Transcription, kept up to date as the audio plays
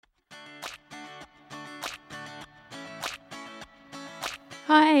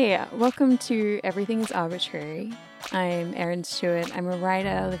Hi, welcome to Everything is Arbitrary. I'm Erin Stewart. I'm a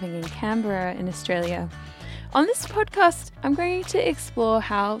writer living in Canberra in Australia. On this podcast, I'm going to explore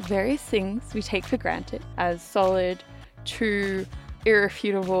how various things we take for granted as solid, true,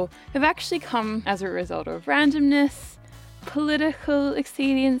 irrefutable have actually come as a result of randomness, political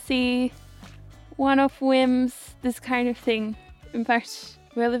expediency, one-off whims, this kind of thing. In fact,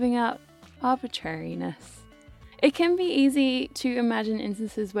 we're living out arbitrariness. It can be easy to imagine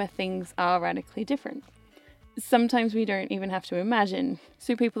instances where things are radically different. Sometimes we don't even have to imagine,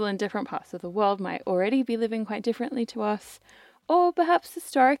 so people in different parts of the world might already be living quite differently to us, or perhaps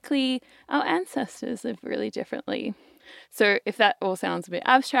historically our ancestors lived really differently. So if that all sounds a bit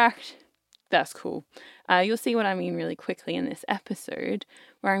abstract, that's cool. You'll see what I mean really quickly in this episode,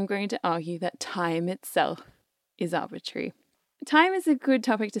 where I'm going to argue that time itself is arbitrary. Time is a good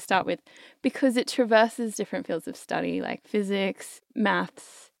topic to start with because it traverses different fields of study like physics,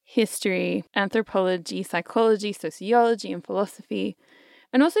 maths, history, anthropology, psychology, sociology, and philosophy.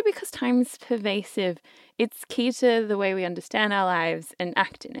 And also because time is pervasive, it's key to the way we understand our lives and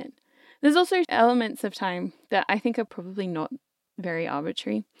act in it. There's also elements of time that I think are probably not very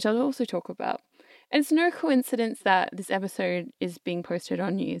arbitrary, which I'll also talk about. And it's no coincidence that this episode is being posted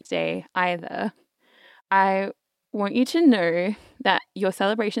on New Year's Day either. I want you to know that your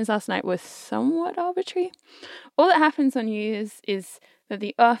celebrations last night were somewhat arbitrary. All that happens on New Year's is that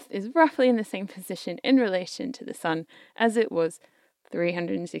the Earth is roughly in the same position in relation to the Sun as it was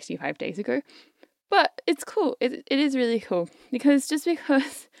 365 days ago. But it's cool. It is really cool because just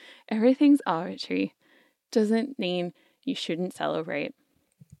because everything's arbitrary doesn't mean you shouldn't celebrate.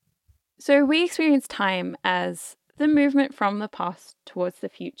 So we experience time as the movement from the past towards the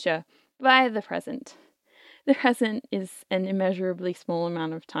future via the present. The present is an immeasurably small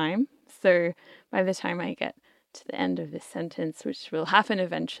amount of time, so by the time I get to the end of this sentence, which will happen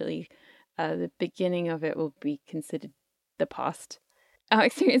eventually, the beginning of it will be considered the past. Our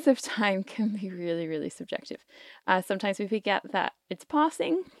experience of time can be really, really subjective. Sometimes we forget that it's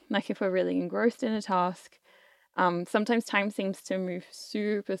passing, like if we're really engrossed in a task. Sometimes time seems to move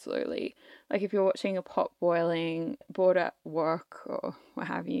super slowly, like if you're watching a pot boiling, bored at work, or what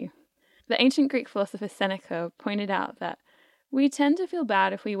have you. The ancient Greek philosopher Seneca pointed out that we tend to feel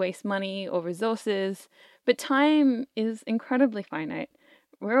bad if we waste money or resources, but time is incredibly finite.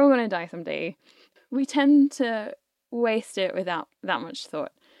 We're all going to die someday. We tend to waste it without that much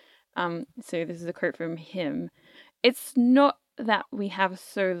thought. So this is a quote from him. It's not that we have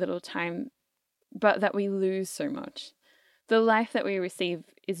so little time, but that we lose so much. The life that we receive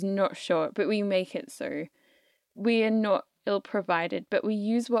is not short, but we make it so. We are not ill-provided, but we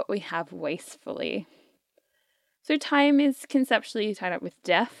use what we have wastefully. So time is conceptually tied up with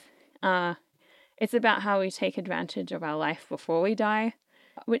death. It's about how we take advantage of our life before we die,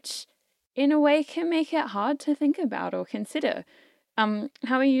 which in a way can make it hard to think about or consider.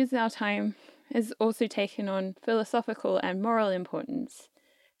 How we use our time has also taken on philosophical and moral importance.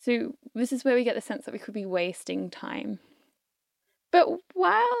 So this is where we get the sense that we could be wasting time. But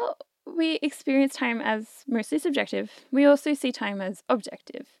while we experience time as mostly subjective, we also see time as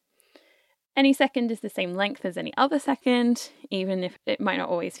objective. Any second is the same length as any other second, even if it might not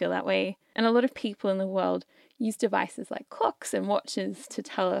always feel that way. And a lot of people in the world use devices like clocks and watches to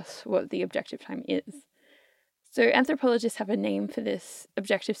tell us what the objective time is. So anthropologists have a name for this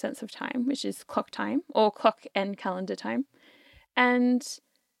objective sense of time, which is clock time, or clock and calendar time. And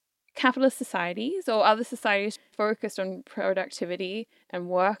capitalist societies or other societies focused on productivity and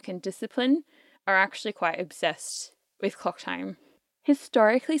work and discipline are actually quite obsessed with clock time.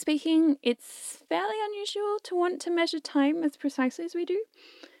 Historically speaking, it's fairly unusual to want to measure time as precisely as we do.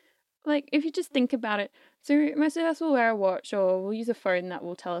 Like, if you just think about it, so most of us will wear a watch or we'll use a phone that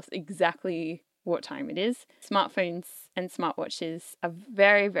will tell us exactly what time it is. Smartphones and smartwatches are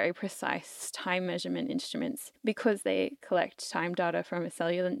very, very precise time measurement instruments because they collect time data from a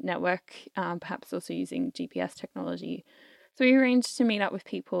cellular network, perhaps also using GPS technology. So we arrange to meet up with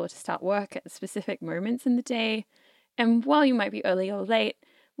people to start work at specific moments in the day. And while you might be early or late,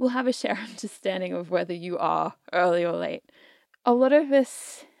 we'll have a shared understanding of whether you are early or late. A lot of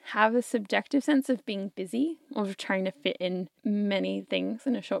us have a subjective sense of being busy or of trying to fit in many things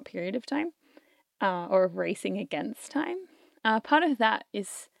in a short period of time. Or of racing against time. Part of that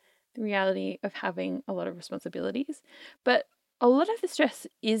is the reality of having a lot of responsibilities, but a lot of the stress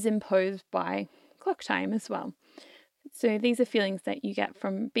is imposed by clock time as well. So these are feelings that you get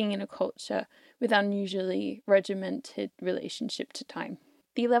from being in a culture with unusually regimented relationship to time.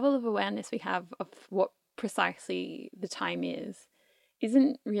 The level of awareness we have of what precisely the time is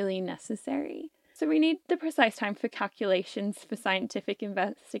isn't really necessary. So we need the precise time for calculations for scientific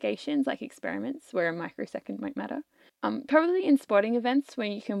investigations like experiments where a microsecond might matter. Probably in sporting events where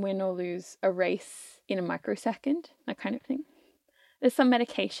you can win or lose a race in a microsecond, that kind of thing. There's some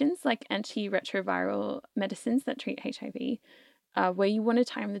medications like antiretroviral medicines that treat HIV where you want to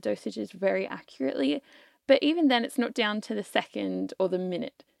time the dosages very accurately. But even then, it's not down to the second or the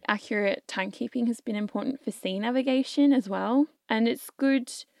minute. Accurate timekeeping has been important for sea navigation as well. And it's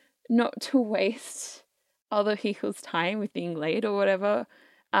good not to waste other people's time with being late or whatever.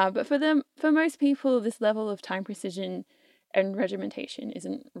 But for most people, this level of time precision and regimentation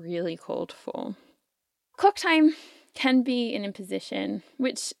isn't really called for. Clock time can be an imposition,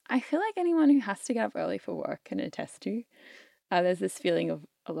 which I feel like anyone who has to get up early for work can attest to. There's this feeling of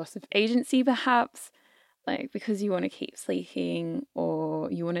a loss of agency, perhaps, like because you want to keep sleeping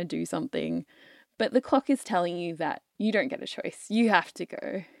or you want to do something, but the clock is telling you that you don't get a choice. You have to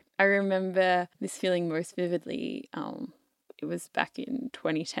go. I remember this feeling most vividly. It was back in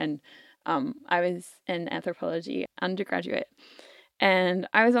 2010. I was an anthropology undergraduate and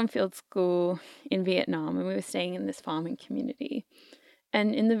I was on field school in Vietnam and we were staying in this farming community.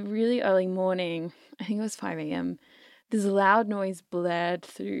 And in the really early morning, I think it was 5 a.m., this loud noise blared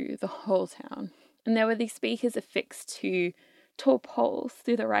through the whole town. And there were these speakers affixed to tall poles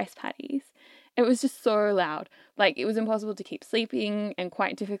through the rice paddies. It was just so loud. Like, it was impossible to keep sleeping and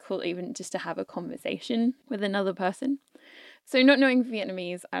quite difficult even just to have a conversation with another person. So not knowing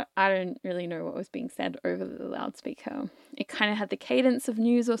Vietnamese, I don't really know what was being said over the loudspeaker. It kind of had the cadence of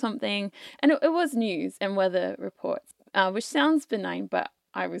news or something. And it was news and weather reports, which sounds benign, but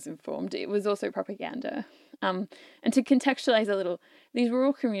I was informed. It was also propaganda. And to contextualize a little, these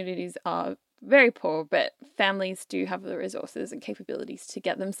rural communities are very poor, but families do have the resources and capabilities to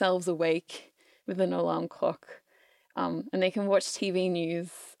get themselves awake with an alarm clock. And they can watch TV news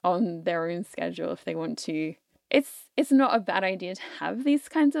on their own schedule if they want to. It's not a bad idea to have these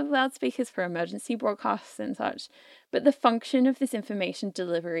kinds of loudspeakers for emergency broadcasts and such, but the function of this information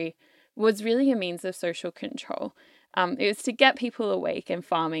delivery was really a means of social control. It was to get people awake and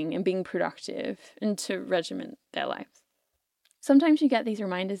farming and being productive and to regiment their lives. Sometimes you get these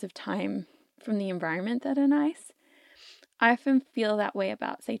reminders of time from the environment that are nice. I often feel that way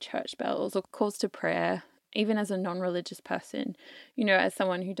about, say, church bells or calls to prayer, even as a non-religious person, as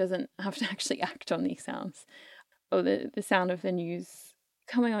someone who doesn't have to actually act on these sounds. Or the sound of the news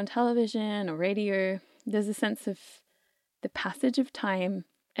coming on television or radio. There's a sense of the passage of time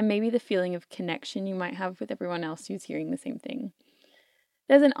and maybe the feeling of connection you might have with everyone else who's hearing the same thing.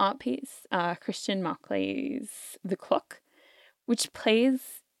 There's an art piece, Christian Marclay's The Clock, which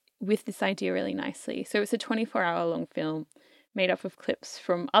plays with this idea really nicely. So it's a 24-hour long film made up of clips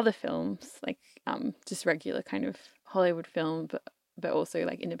from other films, like just regular kind of Hollywood film, but also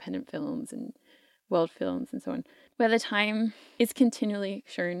like independent films and world films and so on, where the time is continually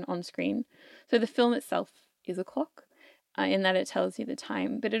shown on screen. So the film itself is a clock in that it tells you the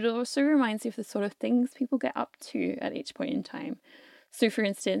time, but it also reminds you of the sort of things people get up to at each point in time. So for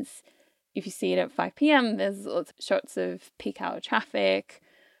instance, if you see it at 5 p.m, there's lots of shots of peak hour traffic,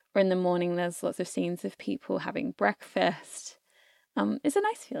 or in the morning there's lots of scenes of people having breakfast. It's a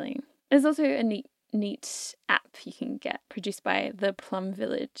nice feeling. There's also a neat app you can get produced by the Plum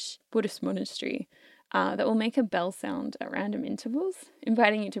Village Buddhist Monastery that will make a bell sound at random intervals,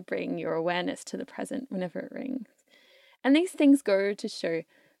 inviting you to bring your awareness to the present whenever it rings. And these things go to show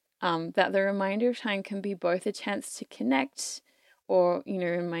that the reminder of time can be both a chance to connect or,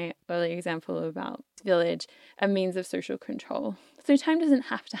 in my earlier example about village, a means of social control. So time doesn't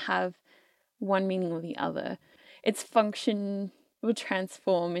have to have one meaning or the other. Its function will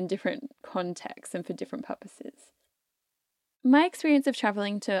transform in different contexts and for different purposes. My experience of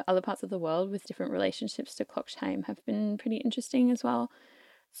traveling to other parts of the world with different relationships to clock time have been pretty interesting as well.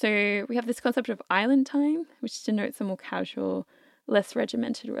 So we have this concept of island time, which denotes a more casual, less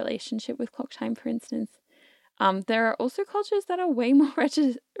regimented relationship with clock time, for instance. There are also cultures that are way more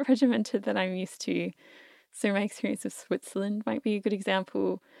regimented than I'm used to. So my experience of Switzerland might be a good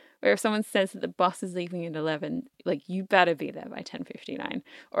example, where if someone says that the bus is leaving at 11, like, you better be there by 10:59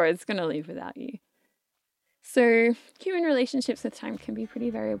 or it's going to leave without you. So human relationships with time can be pretty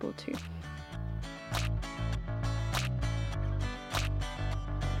variable too.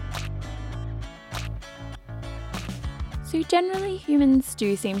 So generally, humans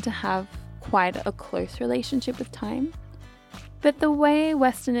do seem to have quite a close relationship with time. But the way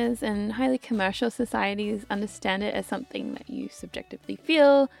Westerners and highly commercial societies understand it as something that you subjectively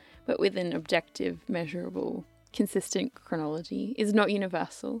feel, but with an objective, measurable, consistent chronology, is not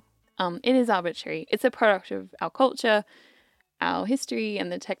universal. It is arbitrary. It's a product of our culture, our history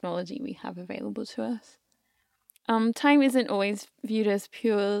and the technology we have available to us. Time isn't always viewed as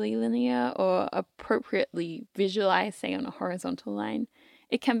purely linear or appropriately visualized, say, on a horizontal line.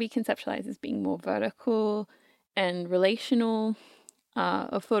 It can be conceptualized as being more vertical and relational,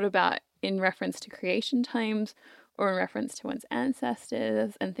 or thought about in reference to creation times or in reference to one's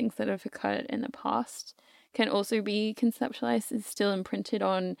ancestors and things that have occurred in the past. Can also be conceptualized as still imprinted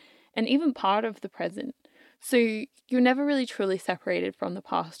on and even part of the present. So you're never really truly separated from the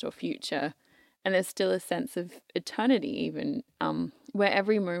past or future. And there's still a sense of eternity even, where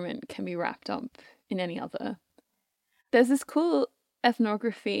every moment can be wrapped up in any other. There's this cool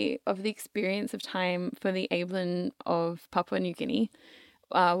ethnography of the experience of time for the Abelin of Papua New Guinea,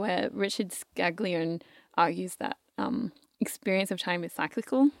 where Richard Scaglione argues that experience of time is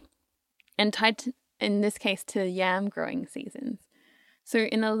cyclical and tied to, in this case, to yam growing seasons. So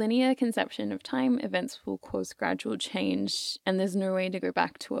in a linear conception of time, events will cause gradual change and there's no way to go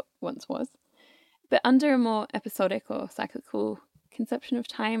back to what once was. But under a more episodic or cyclical conception of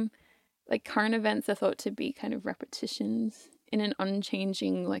time, like current events are thought to be kind of repetitions in an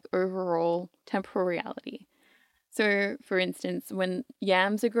unchanging, like overall temporal reality. So for instance, when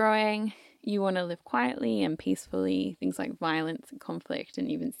yams are growing, you want to live quietly and peacefully. Things like violence and conflict and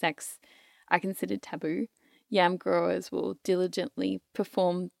even sex are considered taboo. Yam growers will diligently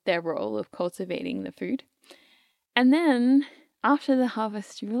perform their role of cultivating the food. And then after the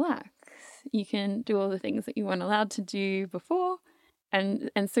harvest, you relax. You can do all the things that you weren't allowed to do before.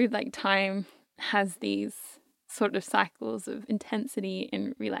 And so like time has these sort of cycles of intensity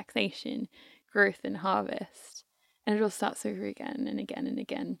and relaxation, growth and harvest. And it all starts over again and again and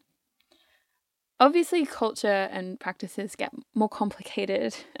again. Obviously, culture and practices get more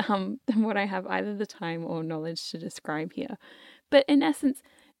complicated than what I have either the time or knowledge to describe here. But in essence,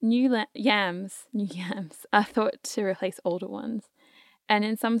 new yams are thought to replace older ones. And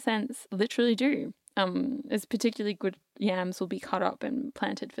in some sense, literally do. As particularly good yams will be cut up and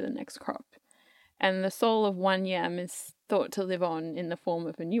planted for the next crop. And the soul of one yam is thought to live on in the form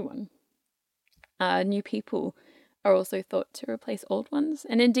of a new one. New people are also thought to replace old ones.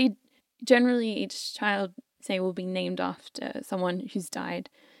 And indeed, generally each child, say, will be named after someone who's died.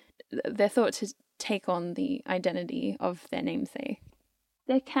 They're thought to take on the identity of their namesake.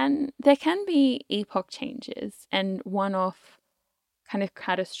 There can be epoch changes and one-off kind of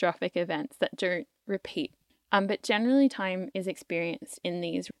catastrophic events that don't repeat. But generally time is experienced in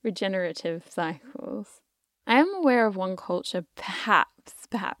these regenerative cycles. I am aware of one culture,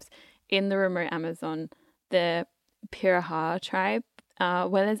 perhaps, in the remote Amazon, the Piraha tribe,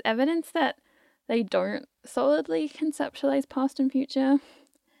 where there's evidence that they don't solidly conceptualize past and future.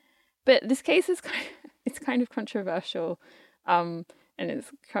 But this case is kind of controversial, and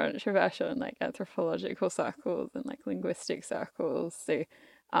it's controversial in like anthropological circles and like linguistic circles. So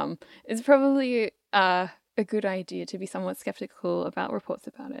it's probably a good idea to be somewhat skeptical about reports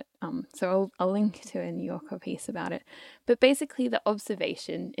about it. So I'll link to a New Yorker piece about it. But basically the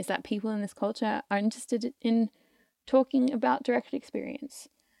observation is that people in this culture are interested in talking about direct experience.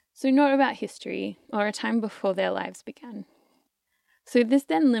 So not about history or a time before their lives began. So this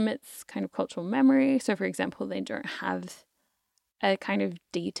then limits kind of cultural memory. So for example, they don't have a kind of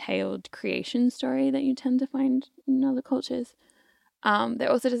detailed creation story that you tend to find in other cultures. There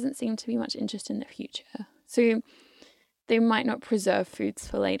also doesn't seem to be much interest in the future. So they might not preserve foods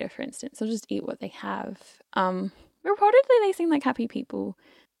for later, for instance. They'll just eat what they have. Reportedly, they seem like happy people.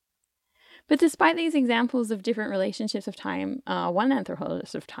 But despite these examples of different relationships of time, one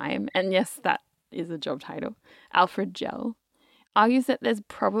anthropologist of time, and yes, that is a job title, Alfred Gell, argues that there's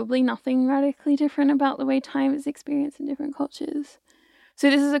probably nothing radically different about the way time is experienced in different cultures. So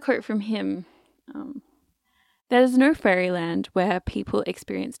this is a quote from him. There's no fairyland where people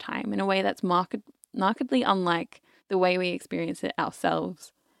experience time in a way that's markedly unlike the way we experience it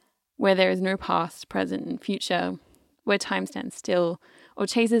ourselves, where there is no past, present, and future, where time stands still, or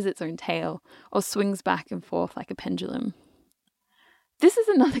chases its own tail, or swings back and forth like a pendulum. This is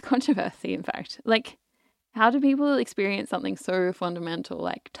another controversy, in fact. Like, how do people experience something so fundamental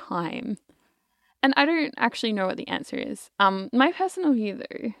like time? And I don't actually know what the answer is. My personal view,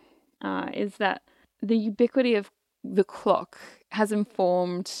 though, is that the ubiquity of the clock has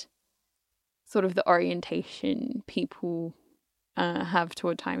informed sort of the orientation people have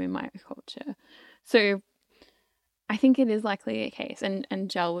toward time in my culture. So I think it is likely a case, and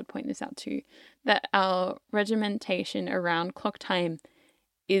Gell would point this out too, that our regimentation around clock time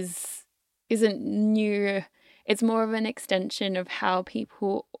isn't new. It's more of an extension of how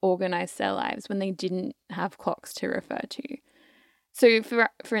people organized their lives when they didn't have clocks to refer to. So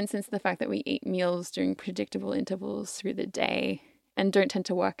for instance, the fact that we eat meals during predictable intervals through the day and don't tend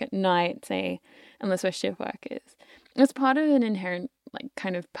to work at night, say, unless we're shift workers, it's part of an inherent like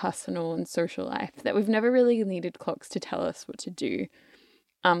kind of personal and social life that we've never really needed clocks to tell us what to do.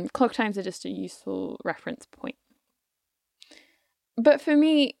 Clock times are just a useful reference point. But for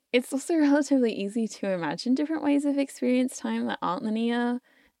me, it's also relatively easy to imagine different ways of experience time that aren't linear,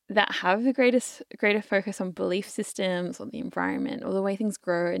 that have a greater focus on belief systems or the environment or the way things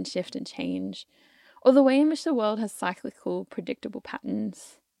grow and shift and change, or the way in which the world has cyclical, predictable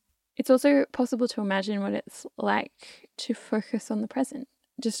patterns. It's also possible to imagine what it's like to focus on the present,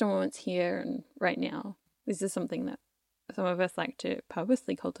 just on what's here and right now. This is something that some of us like to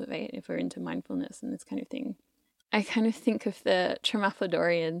purposely cultivate if we're into mindfulness and this kind of thing. I kind of think of the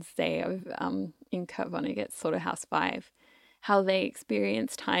Tromaflodorians, say, in Kurt Vonnegut's Slaughterhouse 5, how they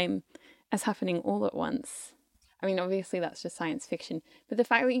experience time as happening all at once. I mean, obviously that's just science fiction, but the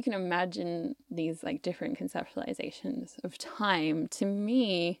fact that you can imagine these like different conceptualizations of time, to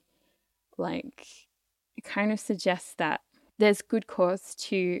me, like, it kind of suggests that there's good cause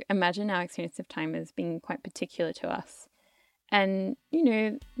to imagine our experience of time as being quite particular to us. And,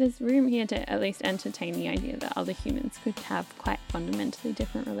 there's room here to at least entertain the idea that other humans could have quite fundamentally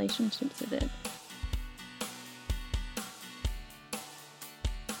different relationships with it.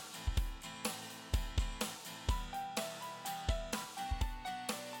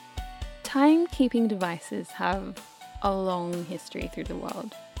 Timekeeping devices have a long history through the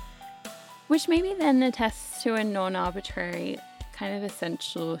world, which maybe then attests to a non-arbitrary, kind of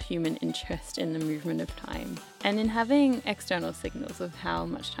essential human interest in the movement of time and in having external signals of how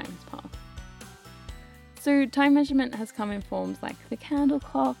much time has passed. So time measurement has come in forms like the candle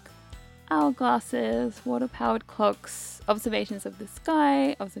clock, hourglasses, water-powered clocks, observations of the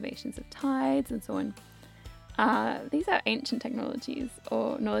sky, observations of tides, and so on. These are ancient technologies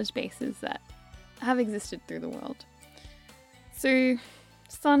or knowledge bases that have existed through the world. So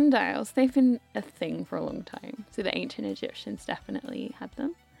sundials, they've been a thing for a long time. So the ancient Egyptians definitely had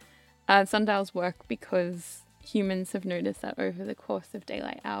them. Sundials work because humans have noticed that over the course of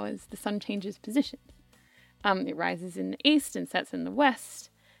daylight hours, the sun changes position. It rises in the east and sets in the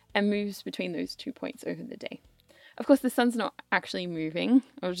west and moves between those 2 points over the day. Of course, the sun's not actually moving.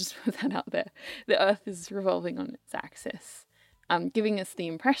 I'll just put that out there. The Earth is revolving on its axis, giving us the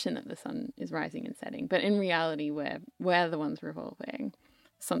impression that the sun is rising and setting. But in reality, we're the ones revolving.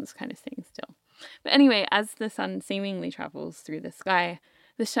 The sun's kind of staying still. But anyway, as the sun seemingly travels through the sky,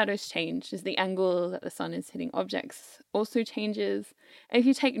 the shadows change as the angle that the sun is hitting objects also changes. And if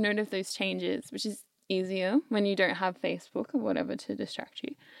you take note of those changes, which is easier when you don't have Facebook or whatever to distract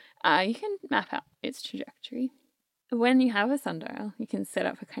you, you can map out its trajectory. When you have a sundial, you can set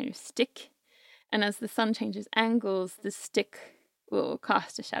up a kind of stick, and as the sun changes angles, the stick will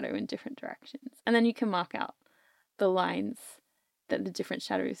cast a shadow in different directions. And then you can mark out the lines that the different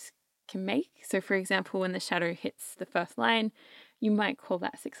shadows can make. So for example, when the shadow hits the first line, you might call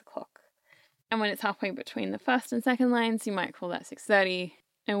that 6 o'clock. And when it's halfway between the first and second lines, you might call that 6:30.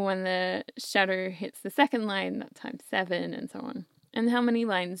 And when the shadow hits the second line, that time's 7, and so on. And how many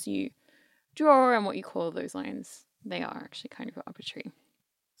lines you draw and what you call those lines, they are actually kind of arbitrary.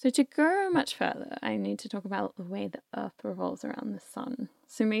 So to go much further, I need to talk about the way the Earth revolves around the sun.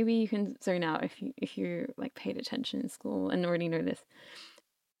 So maybe you can zone out if you like paid attention in school and already know this.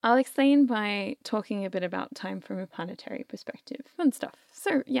 I'll explain by talking a bit about time from a planetary perspective. Fun stuff.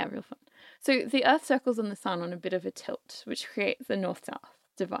 So yeah, real fun. So the Earth circles on the sun on a bit of a tilt, which creates the north-south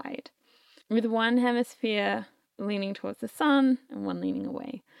divide, with one hemisphere leaning towards the sun and one leaning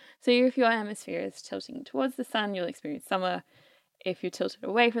away. So if your hemisphere is tilting towards the sun, you'll experience summer. If you're tilted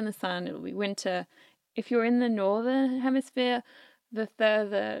away from the sun, it'll be winter. If you're in the northern hemisphere, the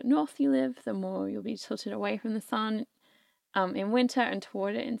further north you live, the more you'll be tilted away from the sun in winter and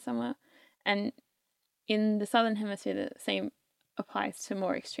toward it in summer. And in the southern hemisphere, the same applies to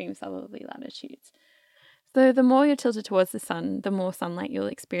more extreme southerly latitudes. So the more you're tilted towards the sun, the more sunlight you'll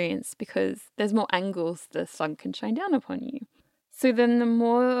experience because there's more angles the sun can shine down upon you. So then the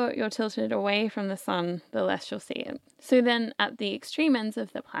more you're tilted away from the sun, the less you'll see it. So then at the extreme ends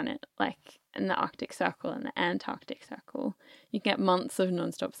of the planet, like in the Arctic Circle and the Antarctic Circle, you get months of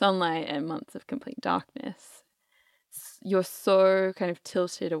non-stop sunlight and months of complete darkness. You're so kind of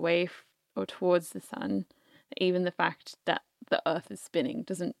tilted away or towards the sun that even the fact that the Earth is spinning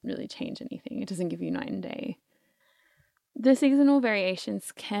doesn't really change anything. It doesn't give you night and day. The seasonal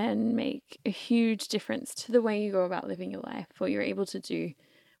variations can make a huge difference to the way you go about living your life, what you're able to do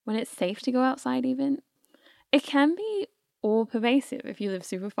when it's safe to go outside even. It can be all pervasive if you live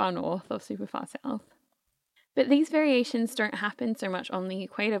super far north or super far south. But these variations don't happen so much on the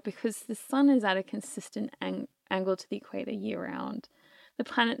equator because the sun is at a consistent angle to the equator year round. The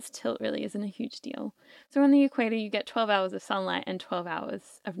planet's tilt really isn't a huge deal. So on the equator, you get 12 hours of sunlight and 12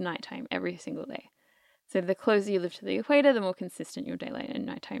 hours of nighttime every single day. So the closer you live to the equator, the more consistent your daylight and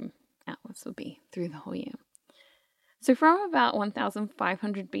nighttime hours will be through the whole year. So from about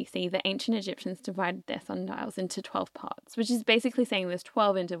 1500 BC, the ancient Egyptians divided their sundials into 12 parts, which is basically saying there's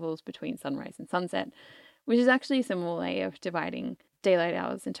 12 intervals between sunrise and sunset, which is actually a similar way of dividing daylight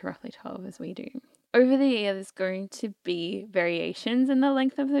hours into roughly 12 as we do. Over the year, there's going to be variations in the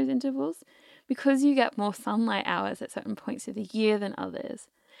length of those intervals because you get more sunlight hours at certain points of the year than others.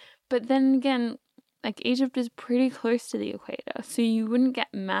 But then again, like Egypt is pretty close to the equator, so you wouldn't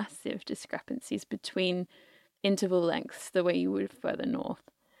get massive discrepancies between interval lengths the way you would further north.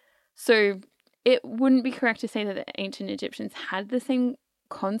 So it wouldn't be correct to say that the ancient Egyptians had the same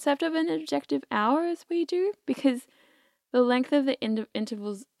concept of an objective hour as we do, because the length of the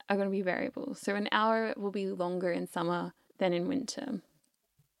intervals are going to be variable. So an hour will be longer in summer than in winter.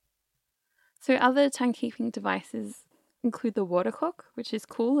 So other timekeeping devices include the water clock, which is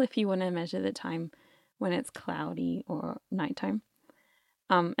cool if you want to measure the time when it's cloudy or nighttime.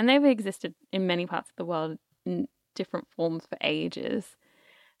 And they've existed in many parts of the world in different forms for ages.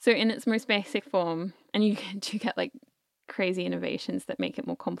 So in its most basic form, and you do get like crazy innovations that make it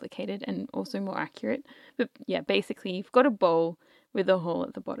more complicated and also more accurate. But yeah, basically you've got a bowl with a hole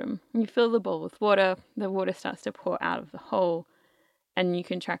at the bottom. You fill the bowl with water, the water starts to pour out of the hole, and you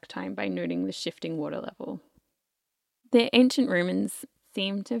can track time by noting the shifting water level. The ancient Romans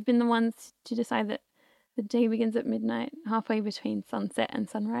seem to have been the ones to decide that the day begins at midnight, halfway between sunset and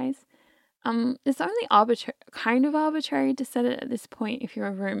sunrise. It's only kind of arbitrary to set it at this point if you're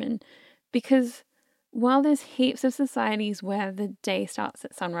a Roman, because while there's heaps of societies where the day starts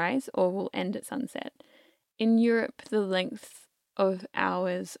at sunrise or will end at sunset, in Europe the length of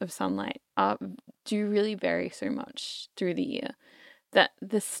hours of sunlight do really vary so much through the year that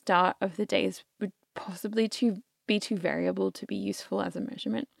the start of the days would possibly be too variable to be useful as a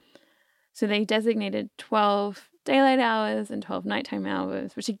measurement. So they designated 12 daylight hours and 12 nighttime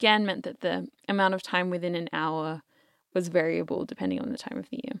hours, which again meant that the amount of time within an hour was variable depending on the time of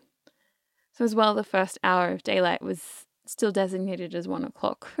the year. So as well, the first hour of daylight was still designated as 1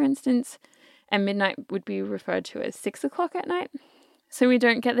 o'clock, for instance, and midnight would be referred to as 6 o'clock at night. So we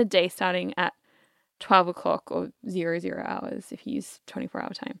don't get the day starting at 12 o'clock or 00 hours if you use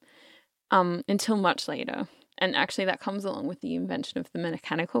 24-hour time until much later. And actually that comes along with the invention of the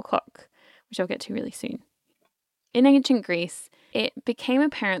mechanical clock, which I'll get to really soon. In ancient Greece, it became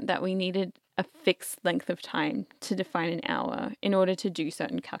apparent that we needed a fixed length of time to define an hour in order to do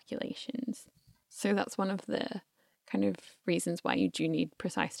certain calculations. So that's one of the kind of reasons why you do need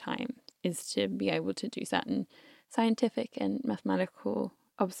precise time, is to be able to do certain scientific and mathematical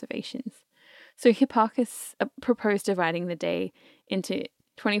observations. So Hipparchus proposed dividing the day into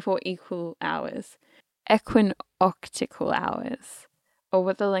 24 equal hours, equinoctial hours, or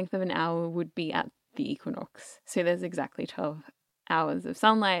what the length of an hour would be at the equinox. So there's exactly 12 hours of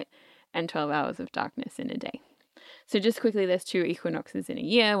sunlight and 12 hours of darkness in a day. So just quickly, there's 2 equinoxes in a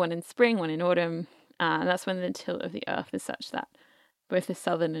year, one in spring, one in autumn. And that's when the tilt of the Earth is such that both the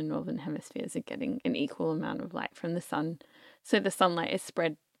southern and northern hemispheres are getting an equal amount of light from the sun. So the sunlight is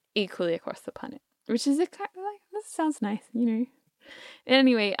spread equally across the planet, which is that sounds nice, you know.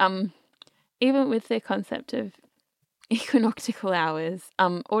 Anyway, even with the concept of equinoctial hours,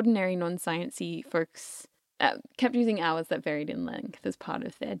 ordinary non-sciencey folks kept using hours that varied in length as part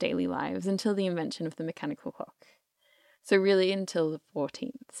of their daily lives until the invention of the mechanical clock. So really until the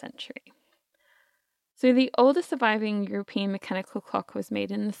 14th century. So the oldest surviving European mechanical clock was made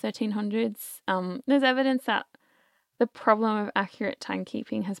in the 1300s. There's evidence that the problem of accurate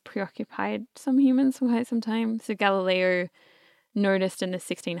timekeeping has preoccupied some humans for quite some time. So Galileo noticed in the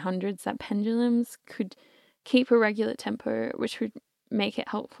 1600s that pendulums could keep a regular tempo, which would make it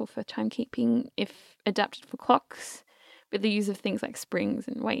helpful for timekeeping if adapted for clocks with the use of things like springs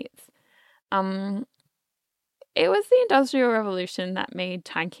and weights. It was the Industrial Revolution that made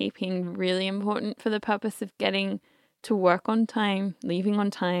timekeeping really important for the purpose of getting to work on time, leaving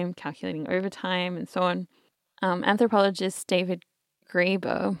on time, calculating overtime, and so on. Anthropologist David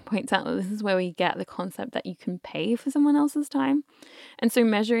Graeber points out that this is where we get the concept that you can pay for someone else's time. And so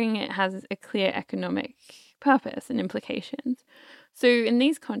measuring it has a clear economic purpose and implications. So in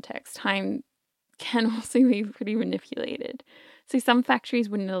these contexts, time can also be pretty manipulated. So some factories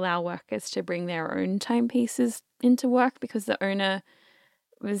wouldn't allow workers to bring their own timepieces into work because the owner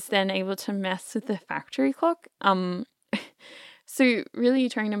was then able to mess with the factory clock. So really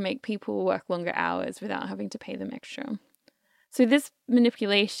trying to make people work longer hours without having to pay them extra. So this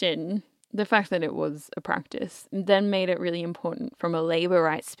manipulation, the fact that it was a practice, then made it really important from a labor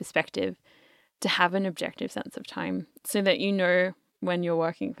rights perspective to have an objective sense of time so that you know when you're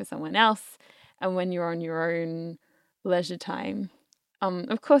working for someone else and when you're on your own leisure time.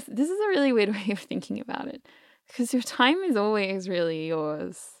 Of course, this is a really weird way of thinking about it because your time is always really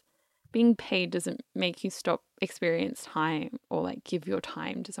yours. Being paid doesn't make you stop experience time or like give your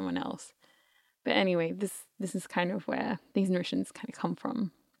time to someone else. But anyway, this is kind of where these notions kind of come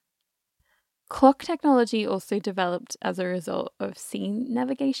from. Clock technology also developed as a result of sea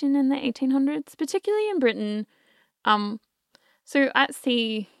navigation in the 1800s, particularly in Britain. So at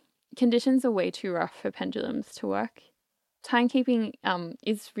sea, conditions are way too rough for pendulums to work. Timekeeping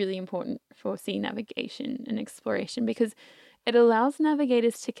is really important for sea navigation and exploration because it allows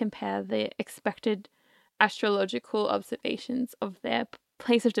navigators to compare the expected astrological observations of their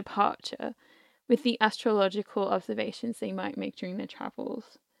place of departure with the astrological observations they might make during their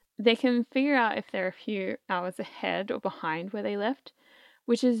travels. They can figure out if they're a few hours ahead or behind where they left,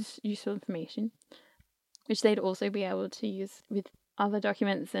 which is useful information, which they'd also be able to use with other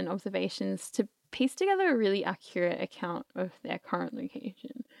documents and observations to piece together a really accurate account of their current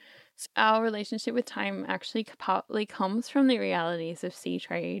location. So our relationship with time actually partly comes from the realities of sea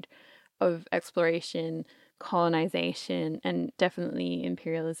trade, of exploration, colonization, and definitely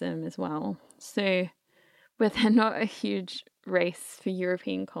imperialism as well. So were there not a huge race for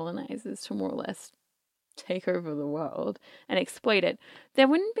European colonizers to more or less take over the world and exploit it, there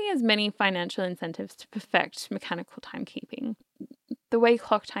wouldn't be as many financial incentives to perfect mechanical timekeeping. The way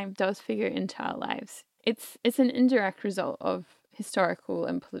clock time does figure into our lives, it's an indirect result of historical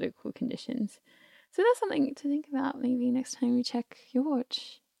and political conditions. So that's something to think about maybe next time we check your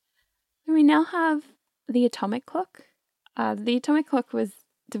watch. And we now have the atomic clock. The atomic clock was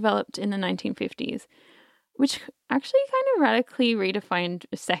developed in the 1950s, which actually kind of radically redefined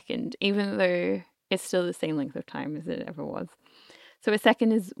a second, even though it's still the same length of time as it ever was. So a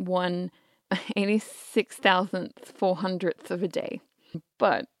second is 1/86,400th of a day.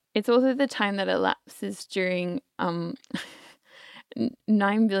 But it's also the time that elapses during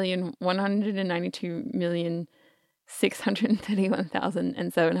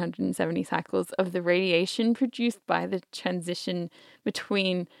 9,192,631,770 cycles of the radiation produced by the transition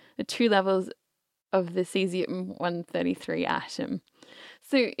between the two levels of the cesium-133 atom.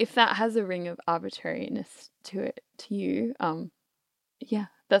 So if that has a ring of arbitrariness to it, to you, yeah,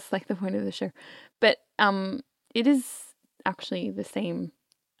 that's like the point of the show. But it is actually the same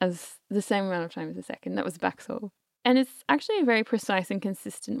amount of time as a second. That was Baxol. And it's actually a very precise and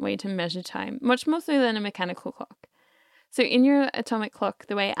consistent way to measure time, much more so than a mechanical clock. So in your atomic clock,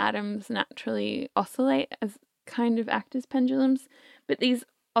 the way atoms naturally oscillate as kind of act as pendulums, but these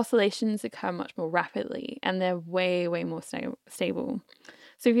oscillations occur much more rapidly and they're way, way more stable.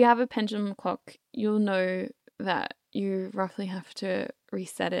 So if you have a pendulum clock, you'll know that you roughly have to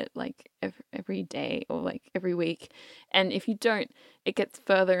reset it like every day or like every week. And if you don't, it gets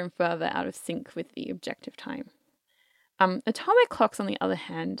further and further out of sync with the objective time. Atomic clocks, on the other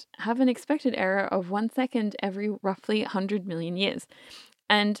hand, have an expected error of 1 second every roughly 100 million years.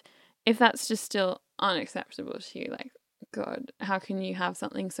 And if that's just still unacceptable to you, like, God, how can you have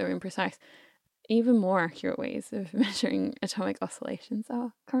something so imprecise? Even more accurate ways of measuring atomic oscillations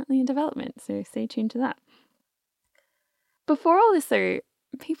are currently in development, so stay tuned to that. Before all this, though,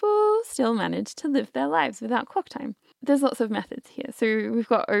 people still manage to live their lives without clock time. There's lots of methods here. So we've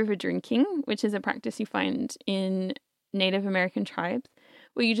got over-drinking, which is a practice you find in Native American tribes,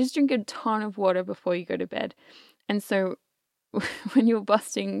 where you just drink a ton of water before you go to bed. And so when you're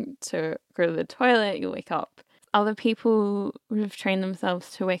busting to go to the toilet, you wake up. Other people would have trained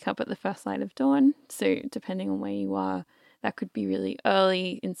themselves to wake up at the first light of dawn. So depending on where you are, that could be really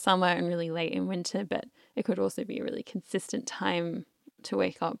early in summer and really late in winter, but it could also be a really consistent time to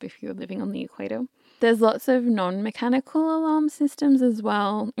wake up if you're living on the equator. There's lots of non-mechanical alarm systems as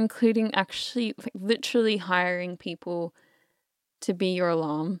well, including actually literally hiring people to be your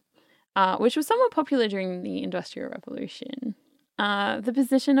alarm, which was somewhat popular during the Industrial Revolution. The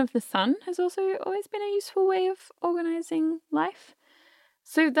position of the sun has also always been a useful way of organizing life.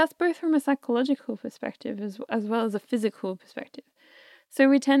 So that's both from a psychological perspective as well as a physical perspective. So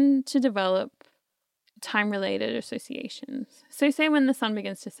we tend to develop time-related associations. So say when the sun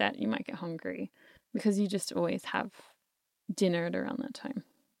begins to set, you might get hungry because you just always have dinner at around that time.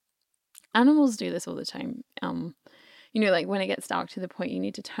 Animals do this all the time. Like when it gets dark to the point you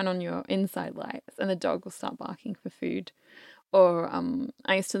need to turn on your inside lights and the dog will start barking for food. Or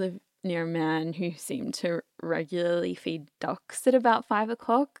I used to live near a man who seemed to regularly feed ducks at about 5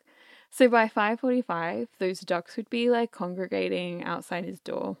 o'clock. So by 5:45, those ducks would be like congregating outside his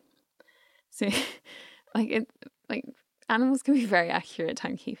door. So like animals can be very accurate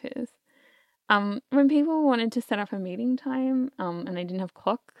timekeepers. When people wanted to set up a meeting time, and they didn't have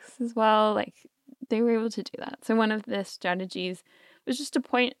clocks as well, like they were able to do that. So one of their strategies was just to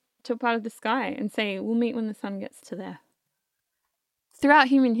point to a part of the sky and say, we'll meet when the sun gets to there. Throughout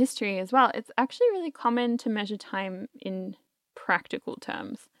human history as well, it's actually really common to measure time in practical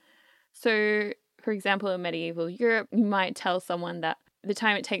terms. So, for example, in medieval Europe, you might tell someone that the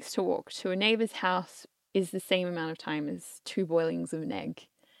time it takes to walk to a neighbour's house is the same amount of time as 2 boilings of an egg.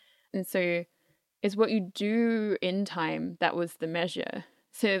 And so is what you do in time that was the measure.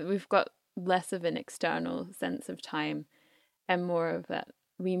 So we've got less of an external sense of time and more of that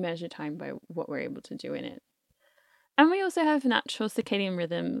we measure time by what we're able to do in it. And we also have natural circadian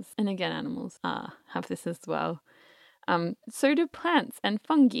rhythms, and again, animals have this as well. So do plants and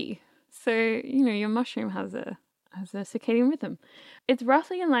fungi. So, your mushroom has a circadian rhythm. It's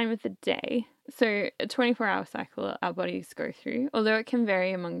roughly in line with the day. So a 24-hour cycle our bodies go through, although it can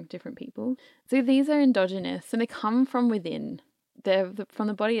vary among different people. So these are endogenous and they come from within. They're from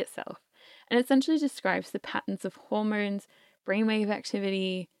the body itself. And essentially describes the patterns of hormones, brainwave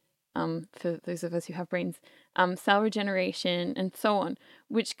activity, for those of us who have brains, cell regeneration, and so on,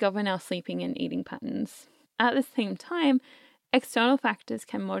 which govern our sleeping and eating patterns. At the same time, external factors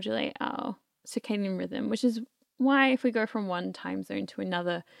can modulate our circadian rhythm, which is why if we go from one time zone to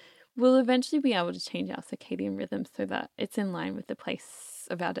another, we'll eventually be able to change our circadian rhythm so that it's in line with the place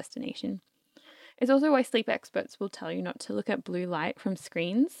of our destination. It's also why sleep experts will tell you not to look at blue light from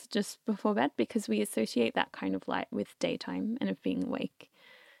screens just before bed, because we associate that kind of light with daytime and of being awake.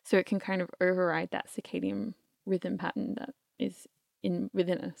 So it can kind of override that circadian rhythm pattern that is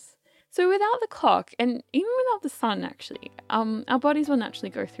within us. So without the clock, and even without the sun actually, our bodies will naturally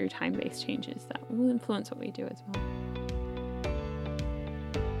go through time-based changes that will influence what we do as well.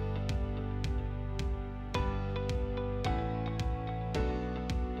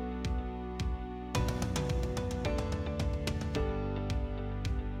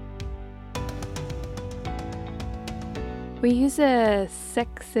 We use a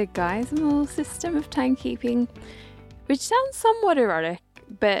sexagesimal system of timekeeping, which sounds somewhat erotic,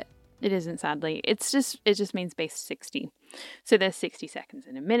 but it isn't, sadly. It just means base 60. So there's 60 seconds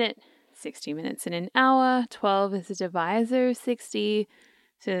in a minute, 60 minutes in an hour, 12 is a divisor of 60.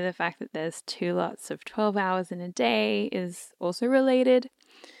 So the fact that there's 2 lots of 12 hours in a day is also related.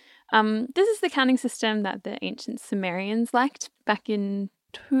 This is the counting system that the ancient Sumerians liked back in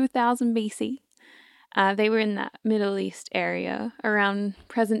 2000 BC. They were in that Middle East area around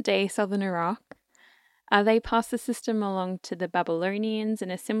present-day southern Iraq. They passed the system along to the Babylonians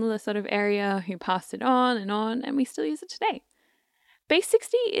in a similar sort of area who passed it on, and we still use it today. Base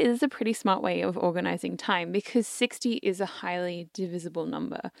 60 is a pretty smart way of organizing time because 60 is a highly divisible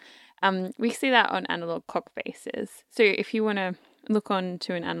number. We see that on analog clock faces. So if you want to look on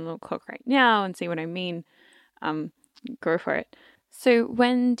to an analog clock right now and see what I mean, go for it. So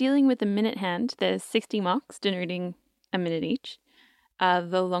when dealing with the minute hand, there's 60 marks denoting a minute each.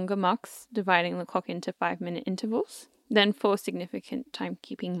 The longer marks dividing the clock into 5-minute intervals. Then 4 significant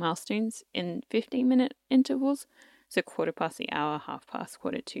timekeeping milestones in 15-minute intervals. So 1/4 the hour, 1/2 past,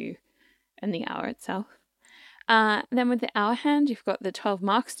 1:45, and the hour itself. Then with the hour hand, you've got the 12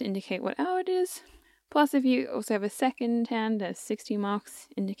 marks to indicate what hour it is. Plus, if you also have a second hand, there's 60 marks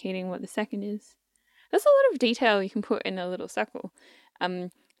indicating what the second is. There's a lot of detail you can put in a little circle.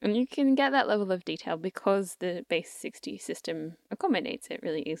 And you can get that level of detail because the base 60 system accommodates it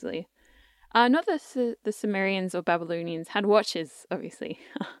really easily. Not that the Sumerians or Babylonians had watches, obviously,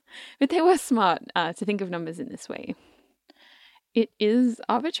 but they were smart to think of numbers in this way. It is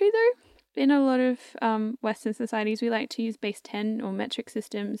arbitrary, though. In a lot of Western societies, we like to use base 10 or metric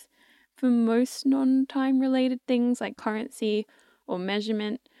systems for most non-time related things like currency or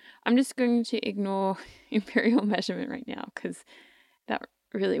measurement. I'm just going to ignore imperial measurement right now because that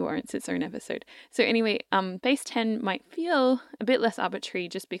really warrants its own episode. So anyway, base 10 might feel a bit less arbitrary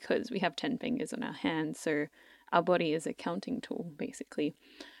just because we have 10 fingers on our hands, so our body is a counting tool, basically.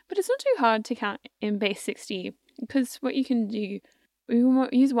 But it's not too hard to count in base 60 because what you can do, we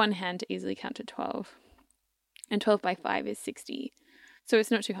use one hand to easily count to 12. And 12 by 5 is 60. So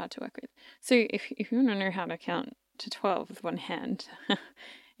it's not too hard to work with. So if you want to know how to count to 12 with one hand,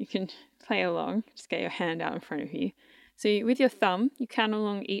 you can play along. Just get your hand out in front of you. So with your thumb, you count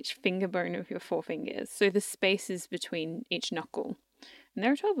along each finger bone of your 4 fingers. So the spaces between each knuckle. And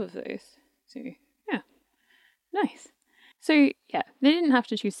there are 12 of those. So yeah, nice. So yeah, they didn't have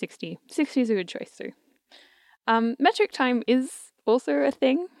to choose 60. 60 is a good choice too. Metric time is also a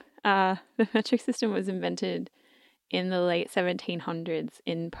thing. The metric system was invented in the late 1700s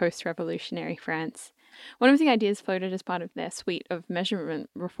in post-revolutionary France. One of the ideas floated as part of their suite of measurement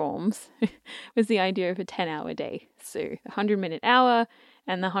reforms was the idea of a 10-hour day, so the 100-minute hour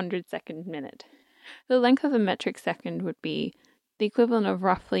and the 100-second minute. The length of a metric second would be the equivalent of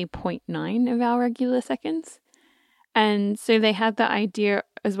roughly 0.9 of our regular seconds. And so they had the idea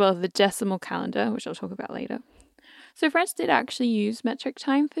as well of the decimal calendar, which I'll talk about later. So France did actually use metric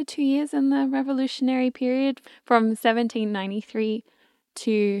time for 2 years in the revolutionary period from 1793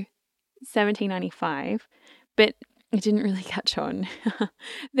 to 1795, but it didn't really catch on.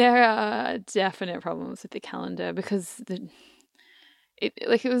 There are definite problems with the calendar because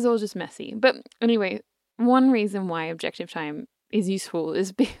it was all just messy. But anyway, one reason why objective time is useful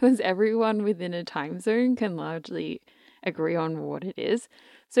is because everyone within a time zone can largely agree on what it is.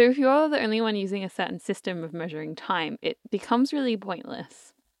 So if you're the only one using a certain system of measuring time, it becomes really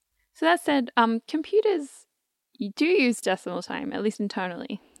pointless. So that said, computers do use decimal time, at least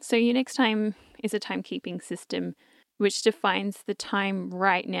internally. So Unix time is a timekeeping system which defines the time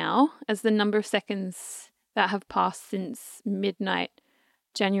right now as the number of seconds that have passed since midnight,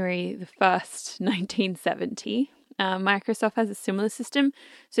 January the 1st, 1970. Microsoft has a similar system.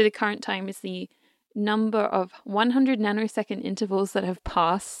 So the current time is the number of 100 nanosecond intervals that have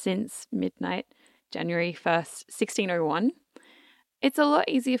passed since midnight, January 1st, 1601. It's a lot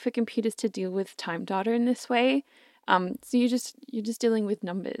easier for computers to deal with time data in this way. So you're just dealing with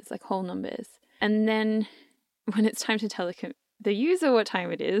numbers, like whole numbers. And then when it's time to tell the user what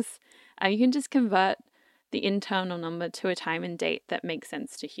time it is, you can just convert the internal number to a time and date that makes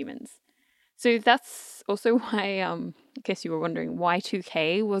sense to humans. So that's also why, I guess you were wondering why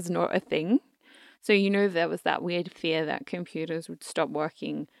 2K was not a thing. So there was that weird fear that computers would stop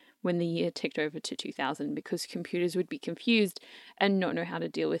working when the year ticked over to 2000 because computers would be confused and not know how to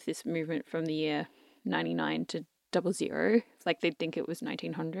deal with this movement from the year 99 to 00. It's like they'd think it was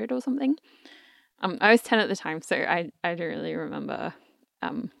 1900 or something. I was 10 at the time, so I don't really remember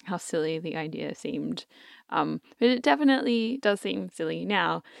how silly the idea seemed. But it definitely does seem silly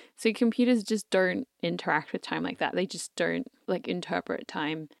now. So computers just don't interact with time like that. They just don't interpret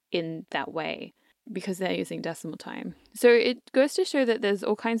time in that way because they're using decimal time. So it goes to show that there's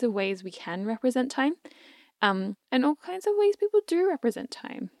all kinds of ways we can represent time, and all kinds of ways people do represent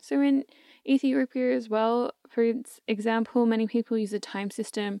time. So in Ethiopia as well, for example, many people use a time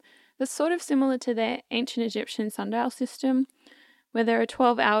system that's sort of similar to their ancient Egyptian sundial system, where there are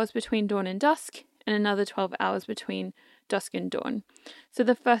 12 hours between dawn and dusk, and another 12 hours between dusk and dawn. So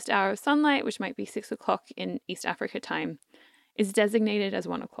the first hour of sunlight, which might be 6 o'clock in East Africa time, is designated as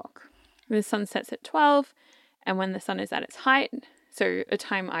 1 o'clock. The sun sets at 12, and when the sun is at its height, so a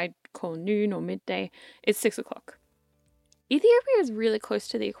time I'd call noon or midday, it's 6 o'clock. Ethiopia is really close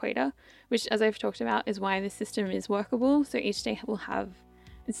to the equator, which, as I've talked about, is why the system is workable. So each day will have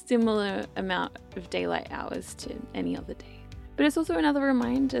a similar amount of daylight hours to any other day. But it's also another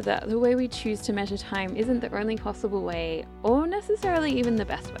reminder that the way we choose to measure time isn't the only possible way, or necessarily even the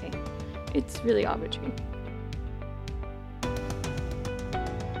best way. It's really arbitrary.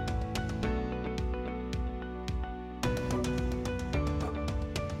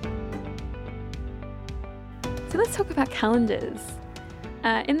 So let's talk about calendars.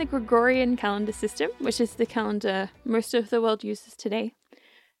 In the Gregorian calendar system, which is the calendar most of the world uses today,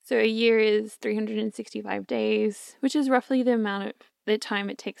 so a year is 365 days, which is roughly the amount of the time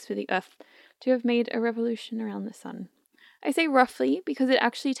it takes for the Earth to have made a revolution around the sun. I say roughly because it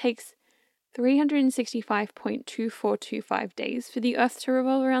actually takes 365.2425 days for the Earth to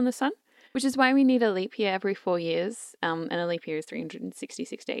revolve around the sun, which is why we need a leap year every 4 years, and a leap year is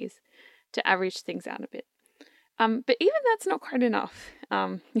 366 days, to average things out a bit. But even that's not quite enough,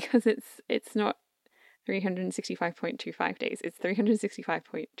 because it's not 365.25 days, it's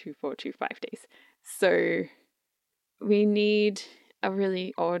 365.2425 days. So we need a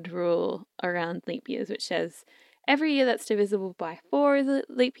really odd rule around leap years, which says every year that's divisible by 4 is a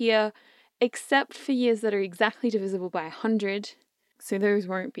leap year, except for years that are exactly divisible by 100. So those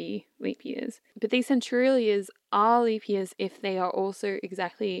won't be leap years. But these centurial years are leap years if they are also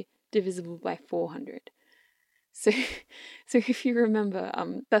exactly divisible by 400. So if you remember,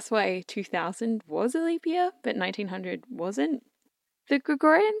 that's why 2000 was a leap year, but 1900 wasn't. The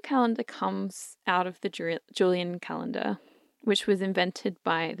Gregorian calendar comes out of the Julian calendar, which was invented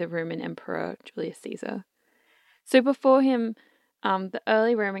by the Roman Emperor Julius Caesar. So before him, the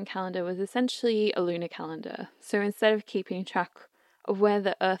early Roman calendar was essentially a lunar calendar. So instead of keeping track of where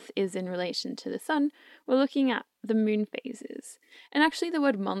the Earth is in relation to the sun, we're looking at the moon phases. And actually the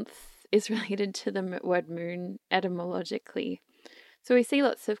word month is related to the word moon etymologically. So we see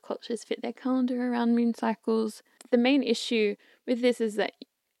lots of cultures fit their calendar around moon cycles. The main issue with this is that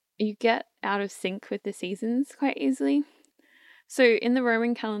you get out of sync with the seasons quite easily. So in the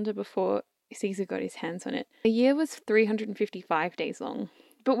Roman calendar before Caesar got his hands on it, the year was 355 days long.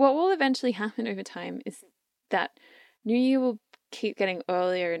 But what will eventually happen over time is that New Year will keep getting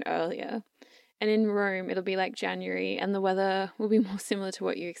earlier and earlier. And in Rome, it'll be like January, and the weather will be more similar to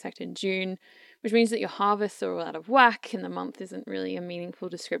what you expect in June, which means that your harvests are all out of whack, and the month isn't really a meaningful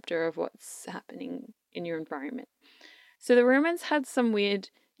descriptor of what's happening in your environment. So the Romans had some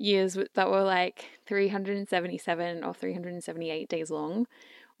weird years that were like 377 or 378 days long,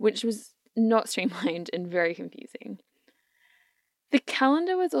 which was not streamlined and very confusing. The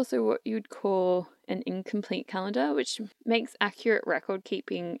calendar was also what you'd call an incomplete calendar, which makes accurate record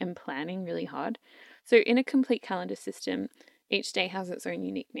keeping and planning really hard. So in a complete calendar system, each day has its own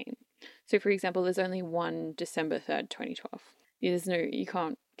unique name. So for example, there's only one December 3rd, 2012. You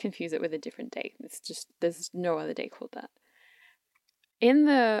can't confuse it with a different date. There's no other day called that. In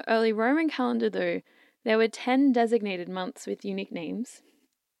the early Roman calendar, though, there were 10 designated months with unique names,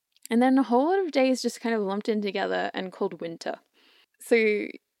 and then a whole lot of days just kind of lumped in together and called winter. So you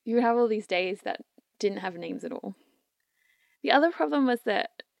would have all these days that didn't have names at all. The other problem was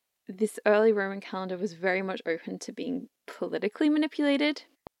that this early Roman calendar was very much open to being politically manipulated.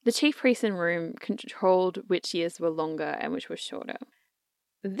 The chief priests in Rome controlled which years were longer and which were shorter.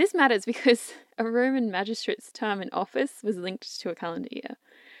 This matters because a Roman magistrate's term in office was linked to a calendar year.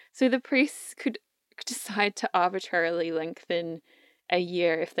 So the priests could decide to arbitrarily lengthen a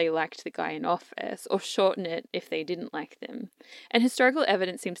year if they liked the guy in office, or shorten it if they didn't like them. And historical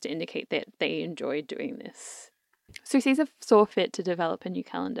evidence seems to indicate that they enjoyed doing this. So Caesar saw fit to develop a new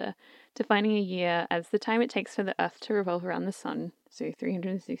calendar, defining a year as the time it takes for the Earth to revolve around the sun, so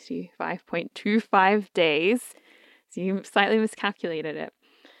 365.25 days. So you slightly miscalculated it.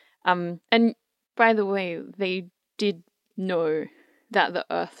 And by the way, they did know that the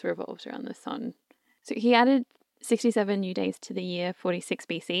Earth revolves around the sun. So he added 67 new days to the year 46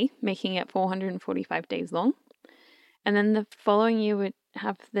 BC, making it 445 days long. And then the following year would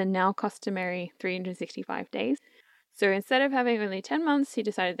have the now customary 365 days. So instead of having only 10 months, he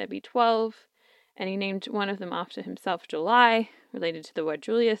decided there'd be 12, and he named one of them after himself, July, related to the word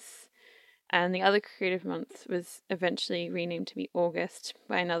Julius. And the other creative month was eventually renamed to be August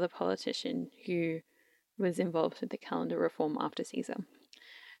by another politician who was involved with the calendar reform after Caesar.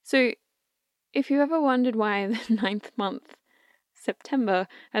 So if you ever wondered why the 9th month, September,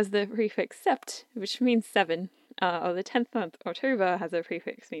 has the prefix sept, which means 7, or the 10th month, October, has a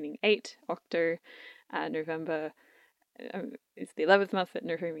prefix meaning 8, octo, November is the 11th month, but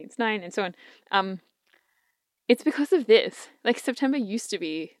November means 9, and so on. It's because of this. Like, September used to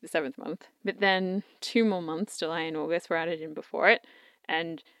be the 7th month, but then 2 more months, July and August, were added in before it,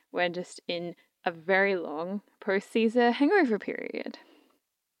 and we're just in a very long post-Caesar hangover period.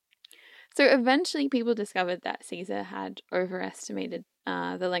 So eventually people discovered that Caesar had overestimated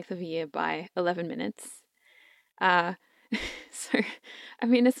the length of a year by 11 minutes. So, I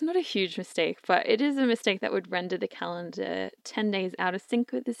mean, it's not a huge mistake, but it is a mistake that would render the calendar 10 days out of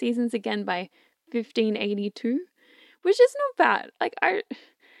sync with the seasons again by 1582, which is not bad. He did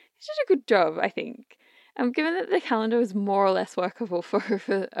a good job, I think. Given that the calendar was more or less workable for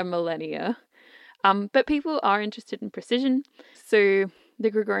over a millennia. But people are interested in precision, so the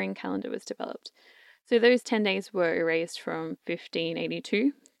Gregorian calendar was developed. So those 10 days were erased from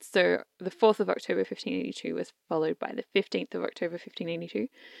 1582. So the 4th of October 1582 was followed by the 15th of October 1582.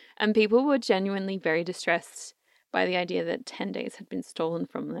 And people were genuinely very distressed by the idea that 10 days had been stolen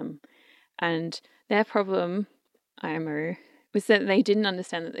from them. And their problem, IMO, was that they didn't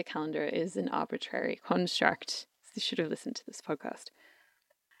understand that the calendar is an arbitrary construct. So they should have listened to this podcast.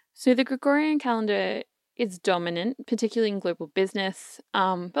 So the Gregorian calendar is dominant, particularly in global business,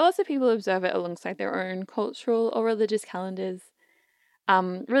 but lots of people observe it alongside their own cultural or religious calendars.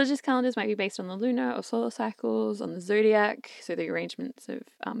 Religious calendars might be based on the lunar or solar cycles, on the zodiac, so the arrangements of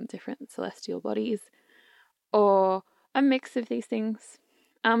different celestial bodies, or a mix of these things.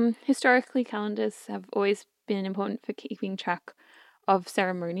 Historically, calendars have always been important for keeping track of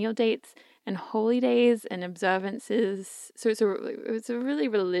ceremonial dates and holy days and observances. So it's a really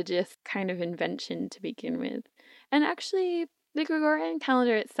religious kind of invention to begin with. And actually, the Gregorian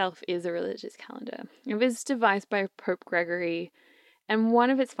calendar itself is a religious calendar. It was devised by Pope Gregory, and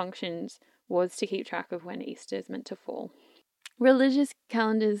one of its functions was to keep track of when Easter is meant to fall. Religious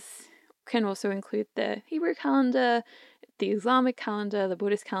calendars can also include the Hebrew calendar, the Islamic calendar, the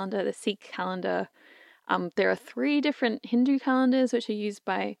Buddhist calendar, the Sikh calendar. There are 3 different Hindu calendars which are used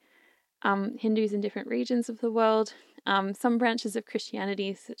by Hindus in different regions of the world. Some branches of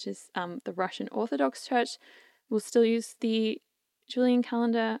Christianity, such as the Russian Orthodox Church, will still use the Julian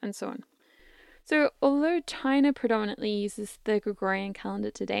calendar, and so on. So, although China predominantly uses the Gregorian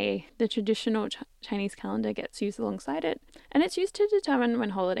calendar today, the traditional Chinese calendar gets used alongside it, and it's used to determine when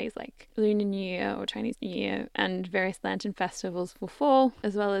holidays like Lunar New Year or Chinese New Year and various lantern festivals will fall,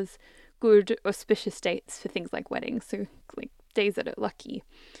 as well as good auspicious dates for things like weddings, so like days that are lucky.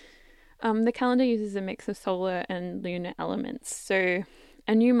 The calendar uses a mix of solar and lunar elements, so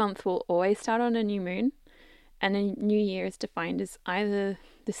a new month will always start on a new moon, and a new year is defined as either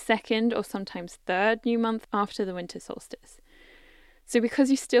the second or sometimes third new month after the winter solstice. So because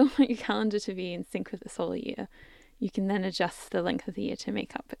you still want your calendar to be in sync with the solar year, you can then adjust the length of the year to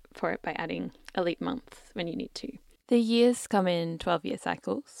make up for it by adding a leap month when you need to. The years come in 12-year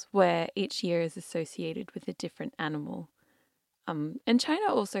cycles, where each year is associated with a different animal. And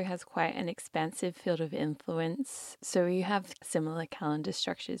China also has quite an expansive field of influence, so you have similar calendar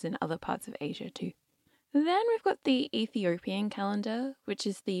structures in other parts of Asia too. Then we've got the Ethiopian calendar, which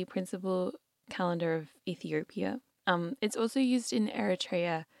is the principal calendar of Ethiopia. It's also used in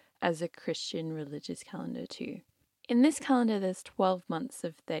Eritrea as a Christian religious calendar too. In this calendar, there's 12 months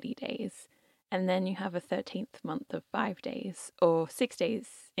of 30 days, and then you have a 13th month of 5 days, or 6 days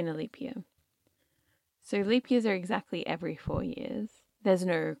in a leap year. So leap years are exactly every 4 years. There's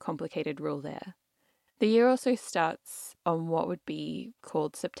no complicated rule there. The year also starts on what would be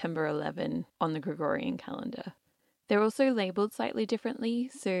called September 11 on the Gregorian calendar. They're also labelled slightly differently,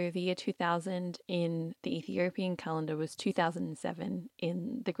 so the year 2000 in the Ethiopian calendar was 2007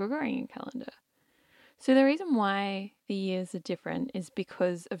 in the Gregorian calendar. So the reason why the years are different is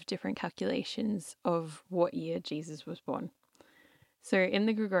because of different calculations of what year Jesus was born. So in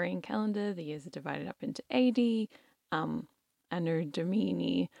the Gregorian calendar, the years are divided up into AD, Anno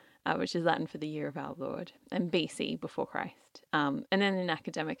Domini, which is Latin for the year of our Lord, and BC, before Christ. And then in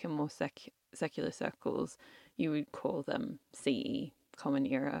academic and more secular circles, you would call them CE, Common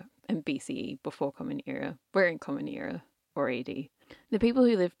Era, and BCE, before Common Era. We're in Common Era, or AD. The people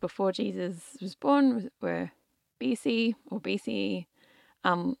who lived before Jesus was born were BC or BCE,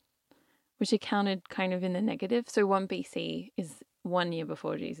 which are counted kind of in the negative. So 1 BC is 1 year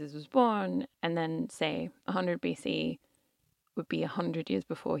before Jesus was born, and then say 100 BC would be 100 years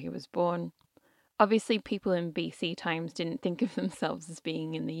before he was born. Obviously, people in BC times didn't think of themselves as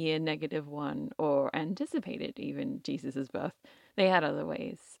being in the year -1 or anticipated even Jesus' birth. They had other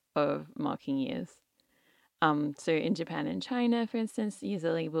ways of marking years. So in Japan and China, for instance, years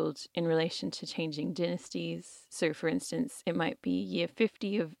are labelled in relation to changing dynasties. So for instance, it might be year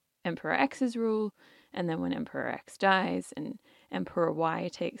 50 of Emperor X's rule, and then when Emperor X dies and Emperor Y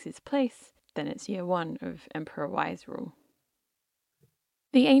takes his place, then it's year 1 of Emperor Y's rule.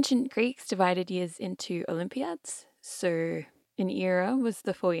 The ancient Greeks divided years into Olympiads, so an era was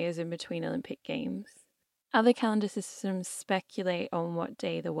the 4 years in between Olympic Games. Other calendar systems speculate on what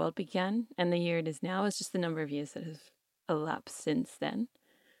day the world began, and the year it is now is just the number of years that have elapsed since then.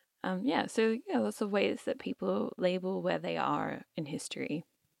 Lots of ways that people label where they are in history.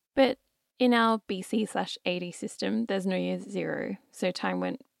 But in our BC/AD system, there's no year 0, so time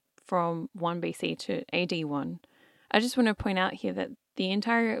went from 1 BC to AD 1. I just want to point out here that the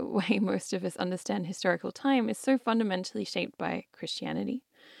entire way most of us understand historical time is so fundamentally shaped by Christianity.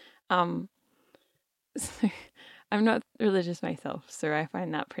 So I'm not religious myself, so I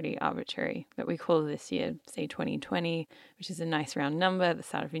find that pretty arbitrary that we call this year, say 2020, which is a nice round number, the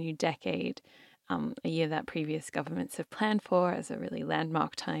start of a new decade, a year that previous governments have planned for as a really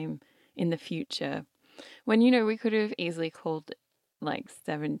landmark time in the future. When, we could have easily called like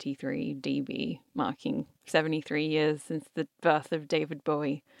 73 DB, marking 73 years since the birth of David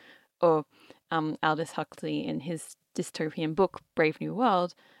Bowie, or Aldous Huxley in his dystopian book Brave New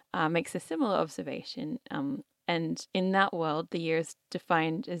World makes a similar observation. And in that world, the year is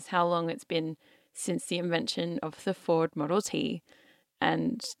defined as how long it's been since the invention of the Ford Model T,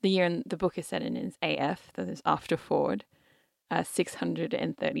 and the year in the book is set in is AF, that is after Ford,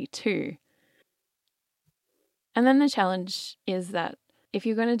 632. And then the challenge is that if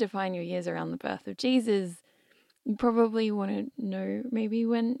you're going to define your years around the birth of Jesus, you probably want to know maybe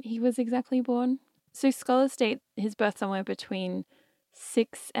when he was exactly born. So scholars state his birth somewhere between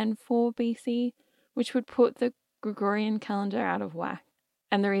 6 and 4 BC, which would put the Gregorian calendar out of whack.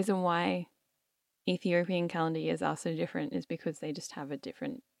 And the reason why Ethiopian calendar years are so different is because they just have a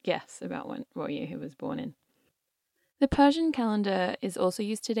different guess about what year he was born in. The Persian calendar is also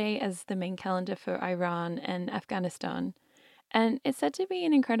used today as the main calendar for Iran and Afghanistan, and it's said to be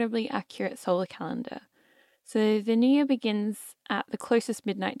an incredibly accurate solar calendar. So the new year begins at the closest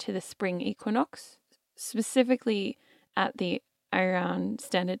midnight to the spring equinox, specifically at the Iran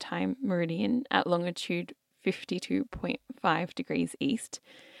Standard Time meridian at longitude 52.5 degrees east,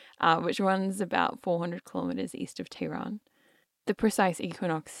 which runs about 400 kilometers east of Tehran. The precise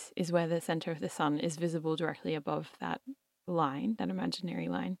equinox is where the center of the sun is visible directly above that line, that imaginary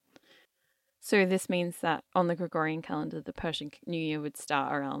line. So this means that on the Gregorian calendar, the Persian New Year would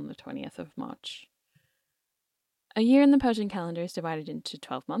start around the 20th of March. A year in the Persian calendar is divided into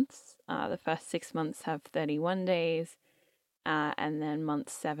 12 months. The first 6 months have 31 days, and then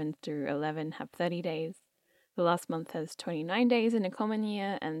months 7 through 11 have 30 days. The last month has 29 days in a common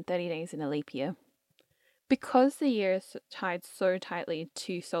year and 30 days in a leap year. Because the year is tied so tightly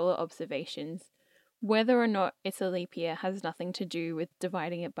to solar observations, whether or not it's a leap year has nothing to do with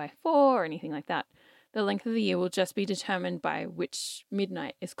dividing it by 4 or anything like that. The length of the year will just be determined by which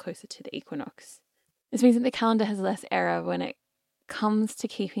midnight is closer to the equinox. This means that the calendar has less error when it comes to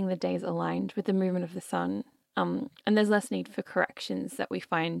keeping the days aligned with the movement of the sun, and there's less need for corrections that we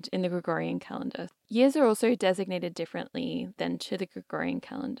find in the Gregorian calendar. Years are also designated differently than to the Gregorian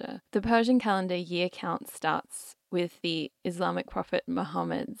calendar. The Persian calendar year count starts with the Islamic prophet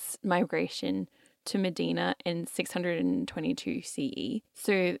Muhammad's migration to Medina in 622 CE.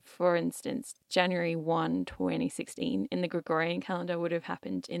 So, for instance, January 1, 2016 in the Gregorian calendar would have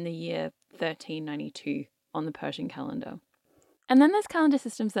happened in the year 1392 on the Persian calendar. And then there's calendar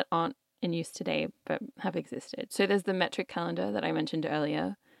systems that aren't in use today but have existed. So there's the metric calendar that I mentioned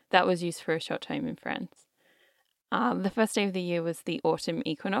earlier that was used for a short time in France. The first day of the year was the autumn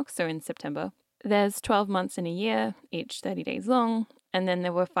equinox, so in September. There's 12 months in a year, each 30 days long, and then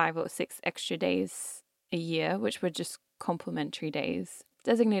there were 5 or 6 extra days a year, which were just complementary days,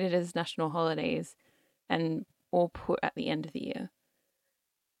 designated as national holidays and all put at the end of the year.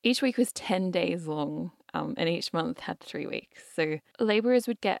 Each week was 10 days long, and each month had 3 weeks. So labourers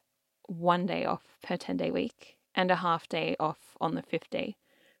would get 1 day off per 10-day week and a half day off on the 5th day,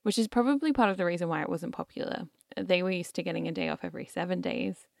 which is probably part of the reason why it wasn't popular. They were used to getting a day off every 7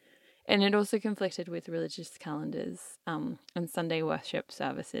 days. And it also conflicted with religious calendars and Sunday worship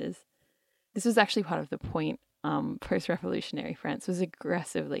services. This was actually part of the point. Post-revolutionary France was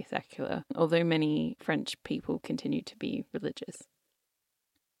aggressively secular, although many French people continued to be religious.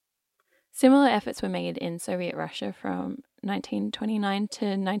 Similar efforts were made in Soviet Russia from 1929 to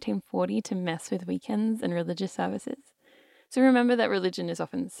 1940 to mess with weekends and religious services. So remember that religion is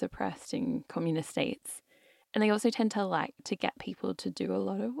often suppressed in communist states, and they also tend to like to get people to do a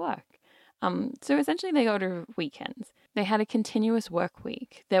lot of work. So essentially they got rid of weekends. They had a continuous work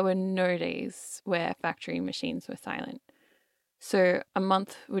week. There were no days where factory machines were silent. So a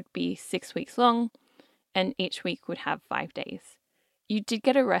month would be 6 weeks long, and each week would have 5 days. You did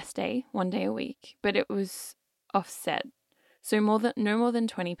get a rest day, 1 day a week, but it was offset. So no more than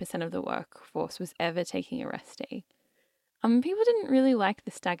 20% of the workforce was ever taking a rest day. People didn't really like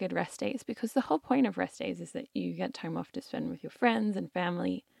the staggered rest days because the whole point of rest days is that you get time off to spend with your friends and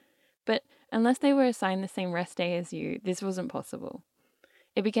family. But unless they were assigned the same rest day as you, this wasn't possible.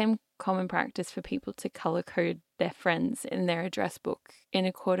 It became common practice for people to color code their friends in their address book in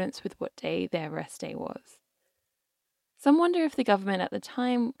accordance with what day their rest day was. Some wonder if the government at the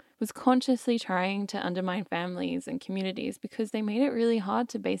time was consciously trying to undermine families and communities because they made it really hard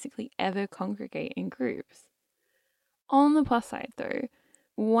to basically ever congregate in groups. On the plus side, though,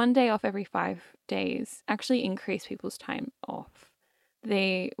 1 day off every 5 days actually increased people's time off.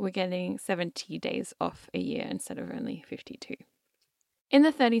 They were getting 70 days off a year instead of only 52. In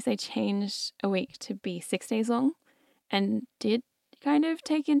the 30s, they changed a week to be 6 days long and did kind of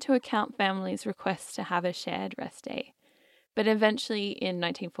take into account families' requests to have a shared rest day. But eventually, in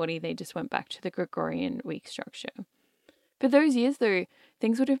 1940, they just went back to the Gregorian week structure. For those years, though,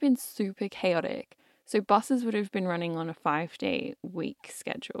 things would have been super chaotic. So buses would have been running on a 5-day week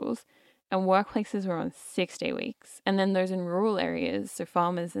schedules, and workplaces were on 6-day weeks. And then those in rural areas, so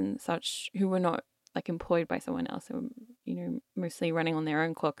farmers and such who were not like employed by someone else, who were, mostly running on their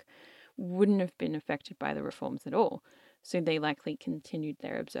own clock, wouldn't have been affected by the reforms at all. So they likely continued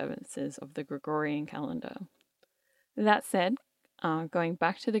their observances of the Gregorian calendar. That said, going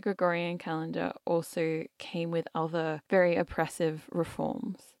back to the Gregorian calendar also came with other very oppressive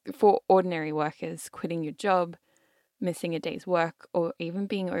reforms. For ordinary workers, quitting your job, missing a day's work, or even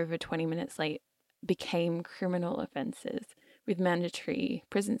being over 20 minutes late became criminal offences with mandatory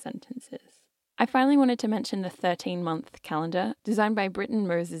prison sentences. I finally wanted to mention the 13-month calendar designed by Britton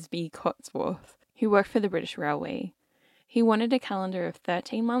Moses B. Cotsworth, who worked for the British Railway. He wanted a calendar of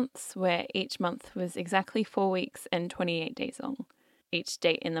 13 months where each month was exactly 4 weeks and 28 days long. Each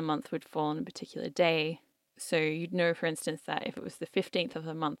date in the month would fall on a particular day. So you'd know, for instance, that if it was the 15th of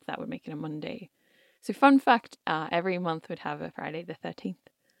the month, that would make it a Monday. So fun fact, every month would have a Friday the 13th.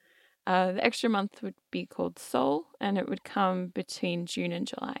 The extra month would be called Sol, and it would come between June and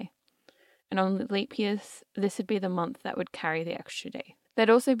July. And on leap years, this would be the month that would carry the extra day. There'd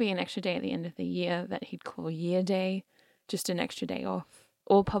also be an extra day at the end of the year that he'd call Year Day, just an extra day off.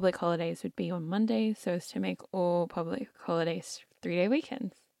 All public holidays would be on Mondays, so as to make all public holidays 3-day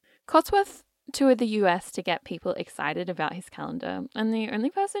weekends. Cotsworth toured the US to get people excited about his calendar, and the only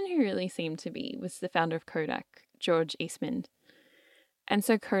person who really seemed to be was the founder of Kodak, George Eastman. And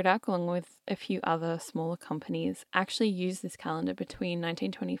so Kodak, along with a few other smaller companies, actually used this calendar between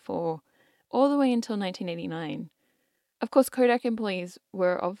 1924 all the way until 1989. Of course, Kodak employees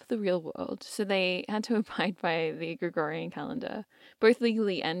were of the real world, so they had to abide by the Gregorian calendar, both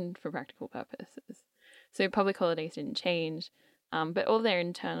legally and for practical purposes. So public holidays didn't change, but all their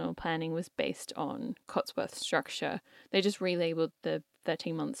internal planning was based on Cotsworth's structure. They just relabeled the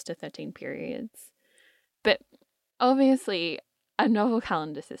 13 months to 13 periods. But obviously, a novel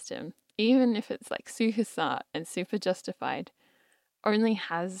calendar system, even if it's like super smart and super justified, only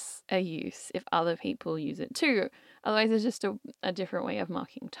has a use if other people use it too. Otherwise, it's just a different way of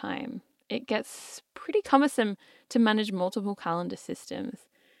marking time. It gets pretty cumbersome to manage multiple calendar systems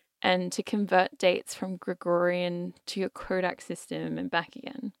and to convert dates from Gregorian to your Kodak system and back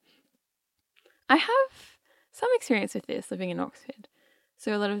again. I have some experience with this living in Oxford.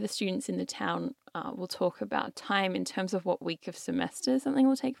 So a lot of the students in the town will talk about time in terms of what week of semester something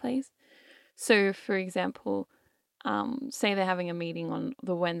will take place. So, for example, say they're having a meeting on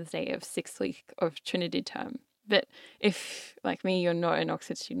the Wednesday of 6th week of Trinity term. But if, like me, you're not an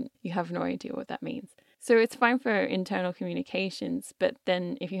Oxford student, you have no idea what that means. So it's fine for internal communications, but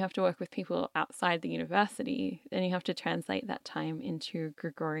then if you have to work with people outside the university, then you have to translate that time into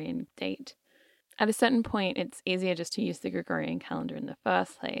Gregorian date. At a certain point, it's easier just to use the Gregorian calendar in the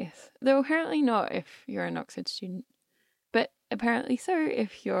first place, though apparently not if you're an Oxford student, but apparently so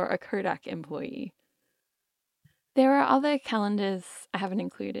if you're a Kodak employee. There are other calendars I haven't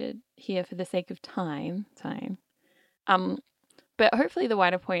included here for the sake of time. But hopefully the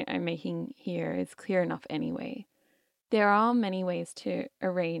wider point I'm making here is clear enough anyway. There are many ways to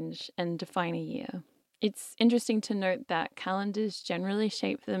arrange and define a year. It's interesting to note that calendars generally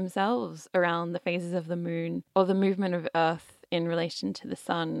shape themselves around the phases of the moon or the movement of Earth in relation to the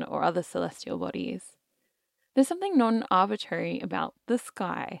sun or other celestial bodies. There's something non-arbitrary about the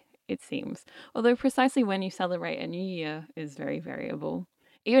sky, it seems, although precisely when you celebrate a new year is very variable.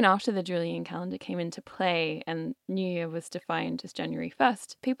 Even after the Julian calendar came into play and New Year was defined as January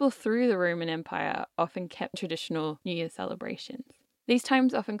 1st, people through the Roman Empire often kept traditional New Year celebrations. These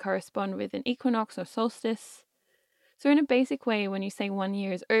times often correspond with an equinox or solstice. So in a basic way, when you say 1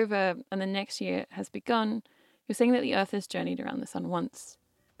 year is over and the next year has begun, you're saying that the Earth has journeyed around the sun once.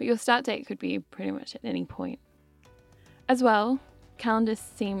 But your start date could be pretty much at any point. As well, calendars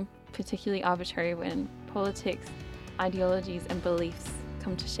seem particularly arbitrary when politics, ideologies, and beliefs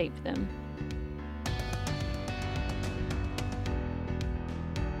come to shape them.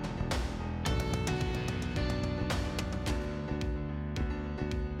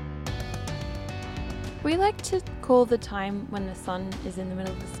 We like to call the time when the sun is in the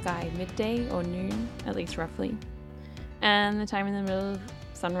middle of the sky midday or noon, at least roughly. And the time in the middle of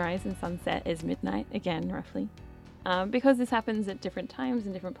sunrise and sunset is midnight, again, roughly. Because this happens at different times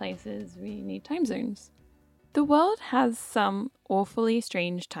in different places, we need time zones. The world has some awfully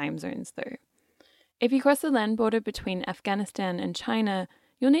strange time zones, though. If you cross the land border between Afghanistan and China,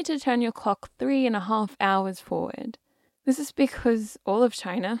 you'll need to turn your clock 3.5 hours forward. This is because all of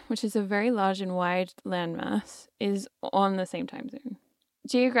China, which is a very large and wide landmass, is on the same time zone.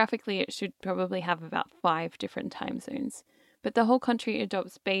 Geographically, it should probably have about 5 different time zones, but the whole country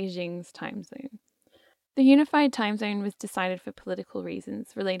adopts Beijing's time zone. The unified time zone was decided for political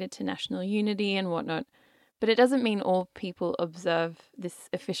reasons related to national unity and whatnot, but it doesn't mean all people observe this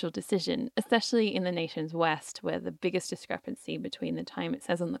official decision, especially in the nation's west, where the biggest discrepancy between the time it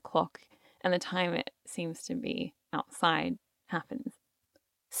says on the clock and the time it seems to be outside happens.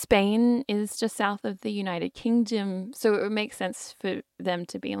 Spain is just south of the United Kingdom, so it would make sense for them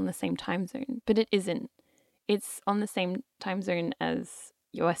to be on the same time zone, but it isn't. It's on the same time zone as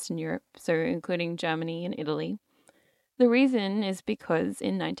Western Europe, so including Germany and Italy. The reason is because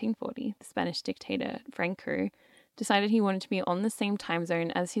in 1940, the Spanish dictator Franco decided he wanted to be on the same time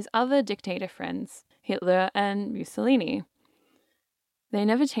zone as his other dictator friends, Hitler and Mussolini. They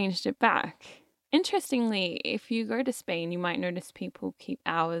never changed it back. Interestingly, if you go to Spain, you might notice people keep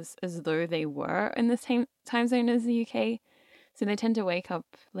hours as though they were in the same time zone as the UK. So they tend to wake up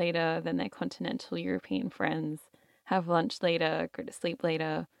later than their continental European friends, have lunch later, go to sleep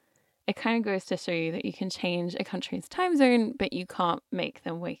later. It kind of goes to show you that you can change a country's time zone, but you can't make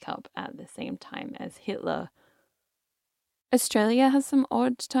them wake up at the same time as Hitler. Australia has some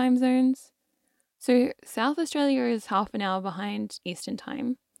odd time zones. So South Australia is half an hour behind Eastern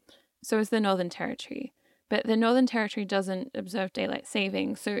Time. So is the Northern Territory. But the Northern Territory doesn't observe daylight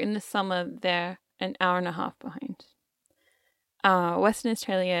saving, so in the summer they're an hour and a half behind. Western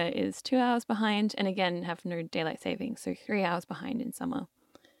Australia is 2 hours behind, and again have no daylight saving, so 3 hours behind in summer.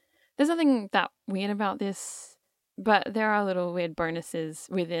 There's nothing that weird about this, but there are little weird bonuses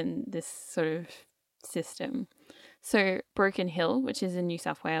within this sort of system. So Broken Hill, which is in New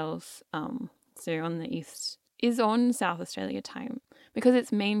South Wales, so on the east, is on South Australia time because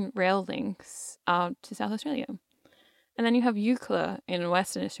its main rail links are to South Australia. And then you have Eucla in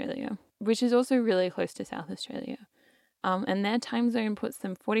Western Australia, which is also really close to South Australia. And their time zone puts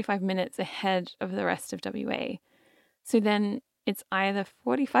them 45 minutes ahead of the rest of WA. So then it's either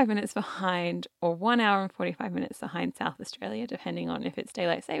 45 minutes behind or 1 hour and 45 minutes behind South Australia, depending on if it's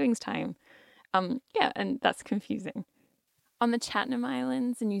daylight savings time. And that's confusing. On the Chatham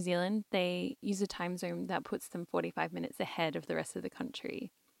Islands in New Zealand, they use a time zone that puts them 45 minutes ahead of the rest of the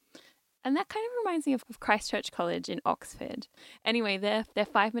country. And that kind of reminds me of Christchurch College in Oxford. Anyway, they're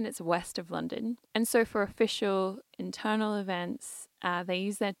 5 minutes west of London. And so for official internal events, they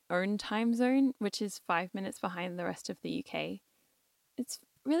use their own time zone, which is 5 minutes behind the rest of the UK. It's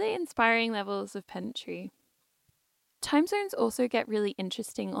really inspiring levels of pedantry. Time zones also get really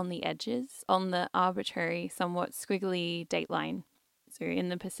interesting on the edges, on the arbitrary, somewhat squiggly dateline. So in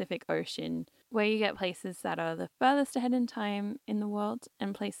the Pacific Ocean, where you get places that are the furthest ahead in time in the world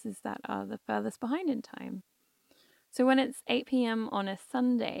and places that are the furthest behind in time. So when it's 8 p.m. on a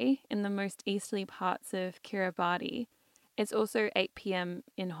Sunday in the most easterly parts of Kiribati, it's also 8 p.m.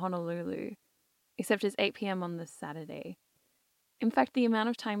 in Honolulu, except it's 8 p.m. on the Saturday. In fact, the amount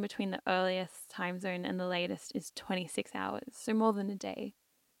of time between the earliest time zone and the latest is 26 hours, so more than a day.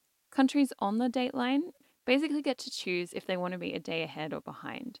 Countries on the dateline basically get to choose if they want to be a day ahead or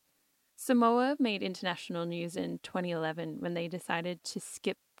behind. Samoa made international news in 2011 when they decided to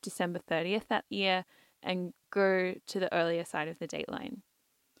skip December 30th that year and go to the earlier side of the dateline.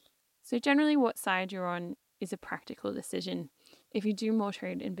 So generally what side you're on is a practical decision. If you do more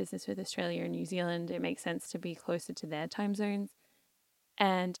trade and business with Australia and New Zealand, it makes sense to be closer to their time zones.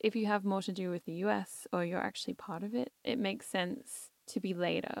 And if you have more to do with the US or you're actually part of it, it makes sense to be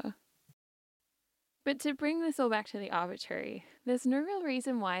later. But to bring this all back to the arbitrary, there's no real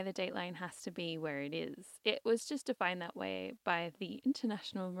reason why the dateline has to be where it is. It was just defined that way by the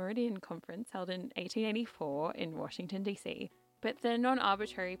International Meridian Conference held in 1884 in Washington, D.C. But the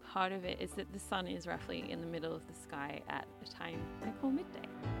non-arbitrary part of it is that the sun is roughly in the middle of the sky at a time they call midday.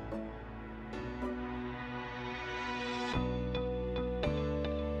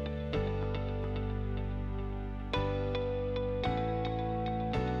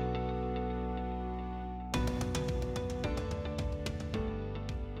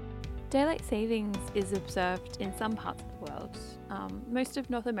 Daylight savings is observed in some parts of the world, most of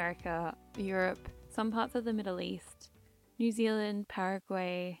North America, Europe, some parts of the Middle East, New Zealand,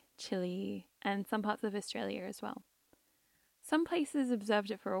 Paraguay, Chile, and some parts of Australia as well. Some places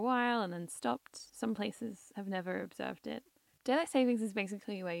observed it for a while and then stopped. Some places have never observed it. Daylight savings is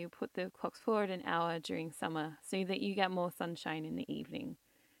basically where you put the clocks forward an hour during summer so that you get more sunshine in the evening,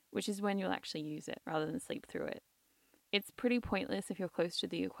 which is when you'll actually use it rather than sleep through it. It's pretty pointless if you're close to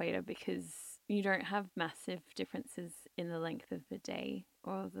the equator because you don't have massive differences in the length of the day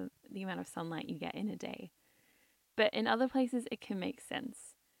or the amount of sunlight you get in a day. But in other places, it can make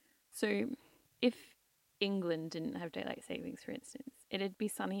sense. So if England didn't have daylight savings, for instance, it'd be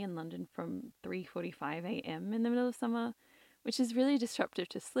sunny in London from 3:45 a.m. in the middle of summer, which is really disruptive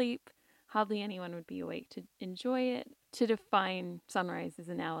to sleep. Hardly anyone would be awake to enjoy it. To define sunrise is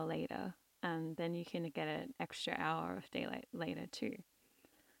an hour later, and then you can get an extra hour of daylight later too.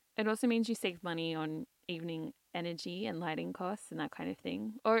 It also means you save money on evening energy and lighting costs and that kind of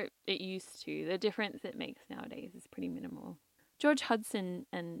thing, or it used to. The difference it makes nowadays is pretty minimal. George Hudson,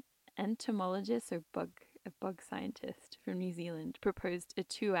 an entomologist or a bug scientist from New Zealand, proposed a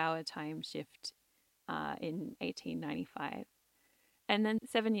 2-hour time shift in 1895. And then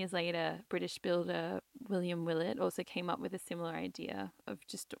 7 years later, British builder William Willett also came up with a similar idea of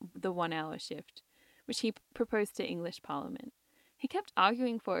just the 1-hour shift, which he proposed to English Parliament. He kept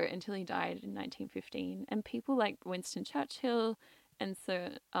arguing for it until he died in 1915, and people like Winston Churchill and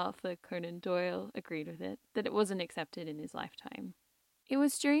Sir Arthur Conan Doyle agreed with it, that it wasn't accepted in his lifetime. It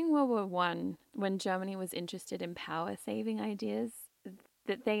was during World War One, when Germany was interested in power-saving ideas,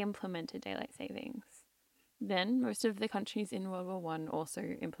 that they implemented daylight savings. Then, most of the countries in World War One also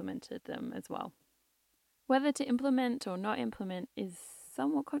implemented them as well. Whether to implement or not implement is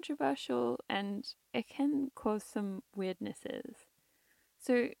somewhat controversial, and it can cause some weirdnesses.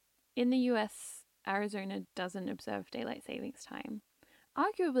 So, in the US, Arizona doesn't observe daylight savings time.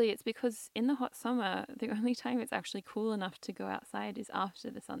 Arguably, it's because in the hot summer, the only time it's actually cool enough to go outside is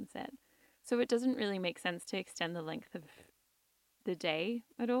after the sunset. So it doesn't really make sense to extend the length of the day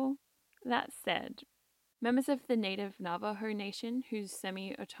at all. That said, members of the native Navajo Nation, whose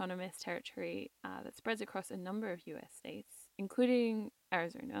semi-autonomous territory that spreads across a number of US states, including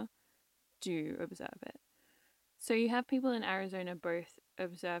Arizona, do observe it. So you have people in Arizona both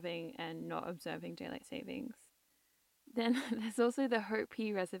observing and not observing daylight savings. Then there's also the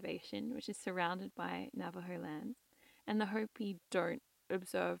Hopi Reservation, which is surrounded by Navajo lands, and the Hopi don't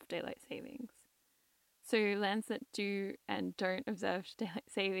observe daylight savings. So lands that do and don't observe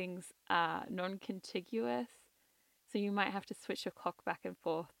daylight savings are non-contiguous, so you might have to switch your clock back and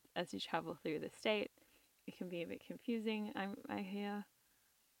forth as you travel through the state. It can be a bit confusing, I hear.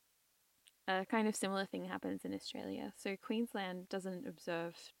 A kind of similar thing happens in Australia. So Queensland doesn't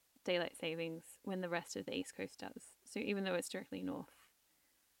observe daylight savings when the rest of the East Coast does. So even though it's directly north,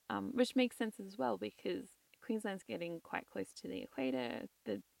 which makes sense as well because Queensland's getting quite close to the equator.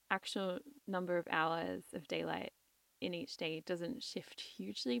 The actual number of hours of daylight in each day doesn't shift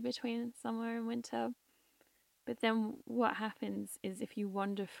hugely between summer and winter. But then what happens is if you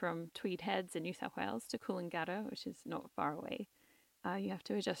wander from Tweed Heads in New South Wales to Coolangatta, which is not far away, you have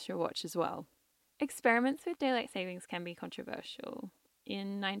to adjust your watch as well. Experiments with daylight savings can be controversial.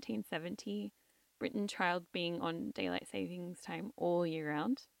 In 1970, Britain trialled being on daylight savings time all year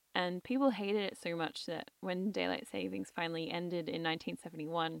round, and people hated it so much that when daylight savings finally ended in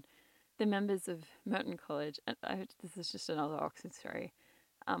 1971, the members of Merton College, this is just another Oxford story,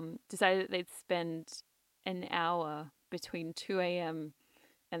 decided that they'd spend an hour between 2 a.m.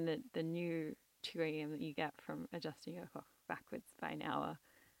 and the new 2 a.m. that you get from adjusting your clock backwards by an hour.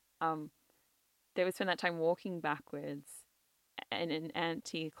 They would spend that time walking backwards in an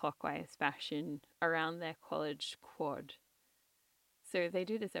anti-clockwise fashion around their college quad. So they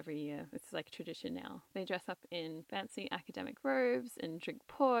do this every year. It's like tradition now. They dress up in fancy academic robes and drink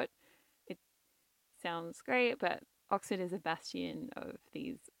port. It sounds great, but Oxford is a bastion of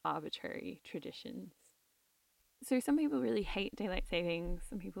these arbitrary traditions. So some people really hate daylight savings.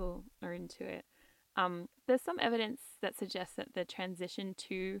 Some people are into it. There's some evidence that suggests that the transition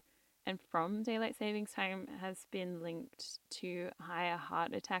to and from daylight savings time has been linked to higher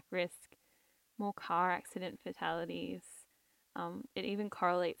heart attack risk, more car accident fatalities. It even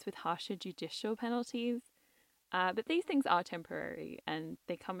correlates with harsher judicial penalties. But these things are temporary and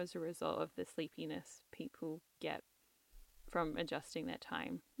they come as a result of the sleepiness people get from adjusting their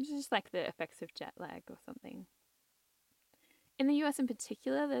time. It's just like the effects of jet lag or something. In the US in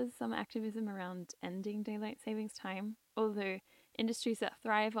particular, there's some activism around ending daylight savings time, although industries that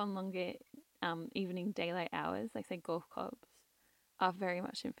thrive on longer evening daylight hours, like say golf clubs, are very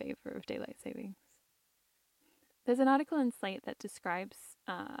much in favor of daylight savings. There's an article in Slate that describes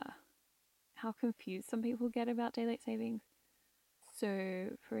how confused some people get about daylight savings.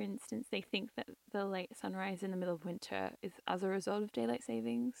 So, for instance, they think that the late sunrise in the middle of winter is as a result of daylight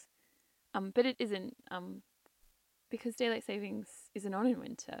savings, but it isn't. Because daylight savings isn't on in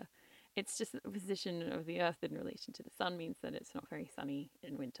winter. It's just that the position of the Earth in relation to the sun means that it's not very sunny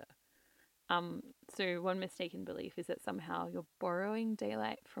in winter. So one mistaken belief is that somehow you're borrowing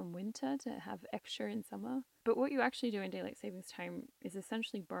daylight from winter to have extra in summer. But what you actually do in daylight savings time is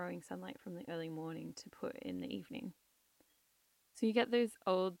essentially borrowing sunlight from the early morning to put in the evening. So you get those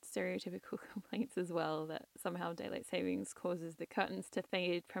old stereotypical complaints as well that somehow daylight savings causes the curtains to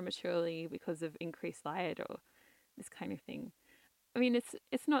fade prematurely because of increased light or this kind of thing. I mean,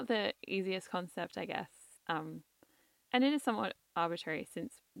 it's not the easiest concept, I guess. And it is somewhat arbitrary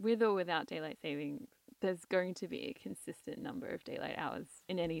since with or without daylight saving, there's going to be a consistent number of daylight hours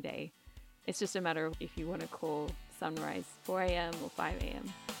in any day. It's just a matter of if you want to call sunrise 4 a.m. or 5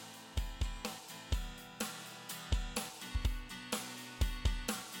 a.m.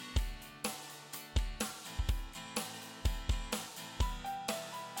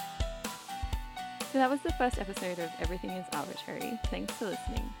 So that was the first episode of Everything is Arbitrary. Thanks for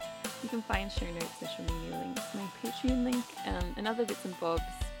listening. You can find show notes, social media links, my Patreon link, and other bits and bobs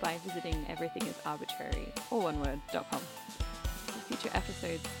by visiting everythingisarbitrary, all one word.com. For future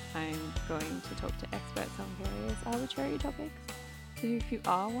episodes, I'm going to talk to experts on various arbitrary topics. So if you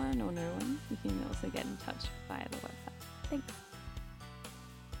are one or know one, you can also get in touch via the website. Thanks.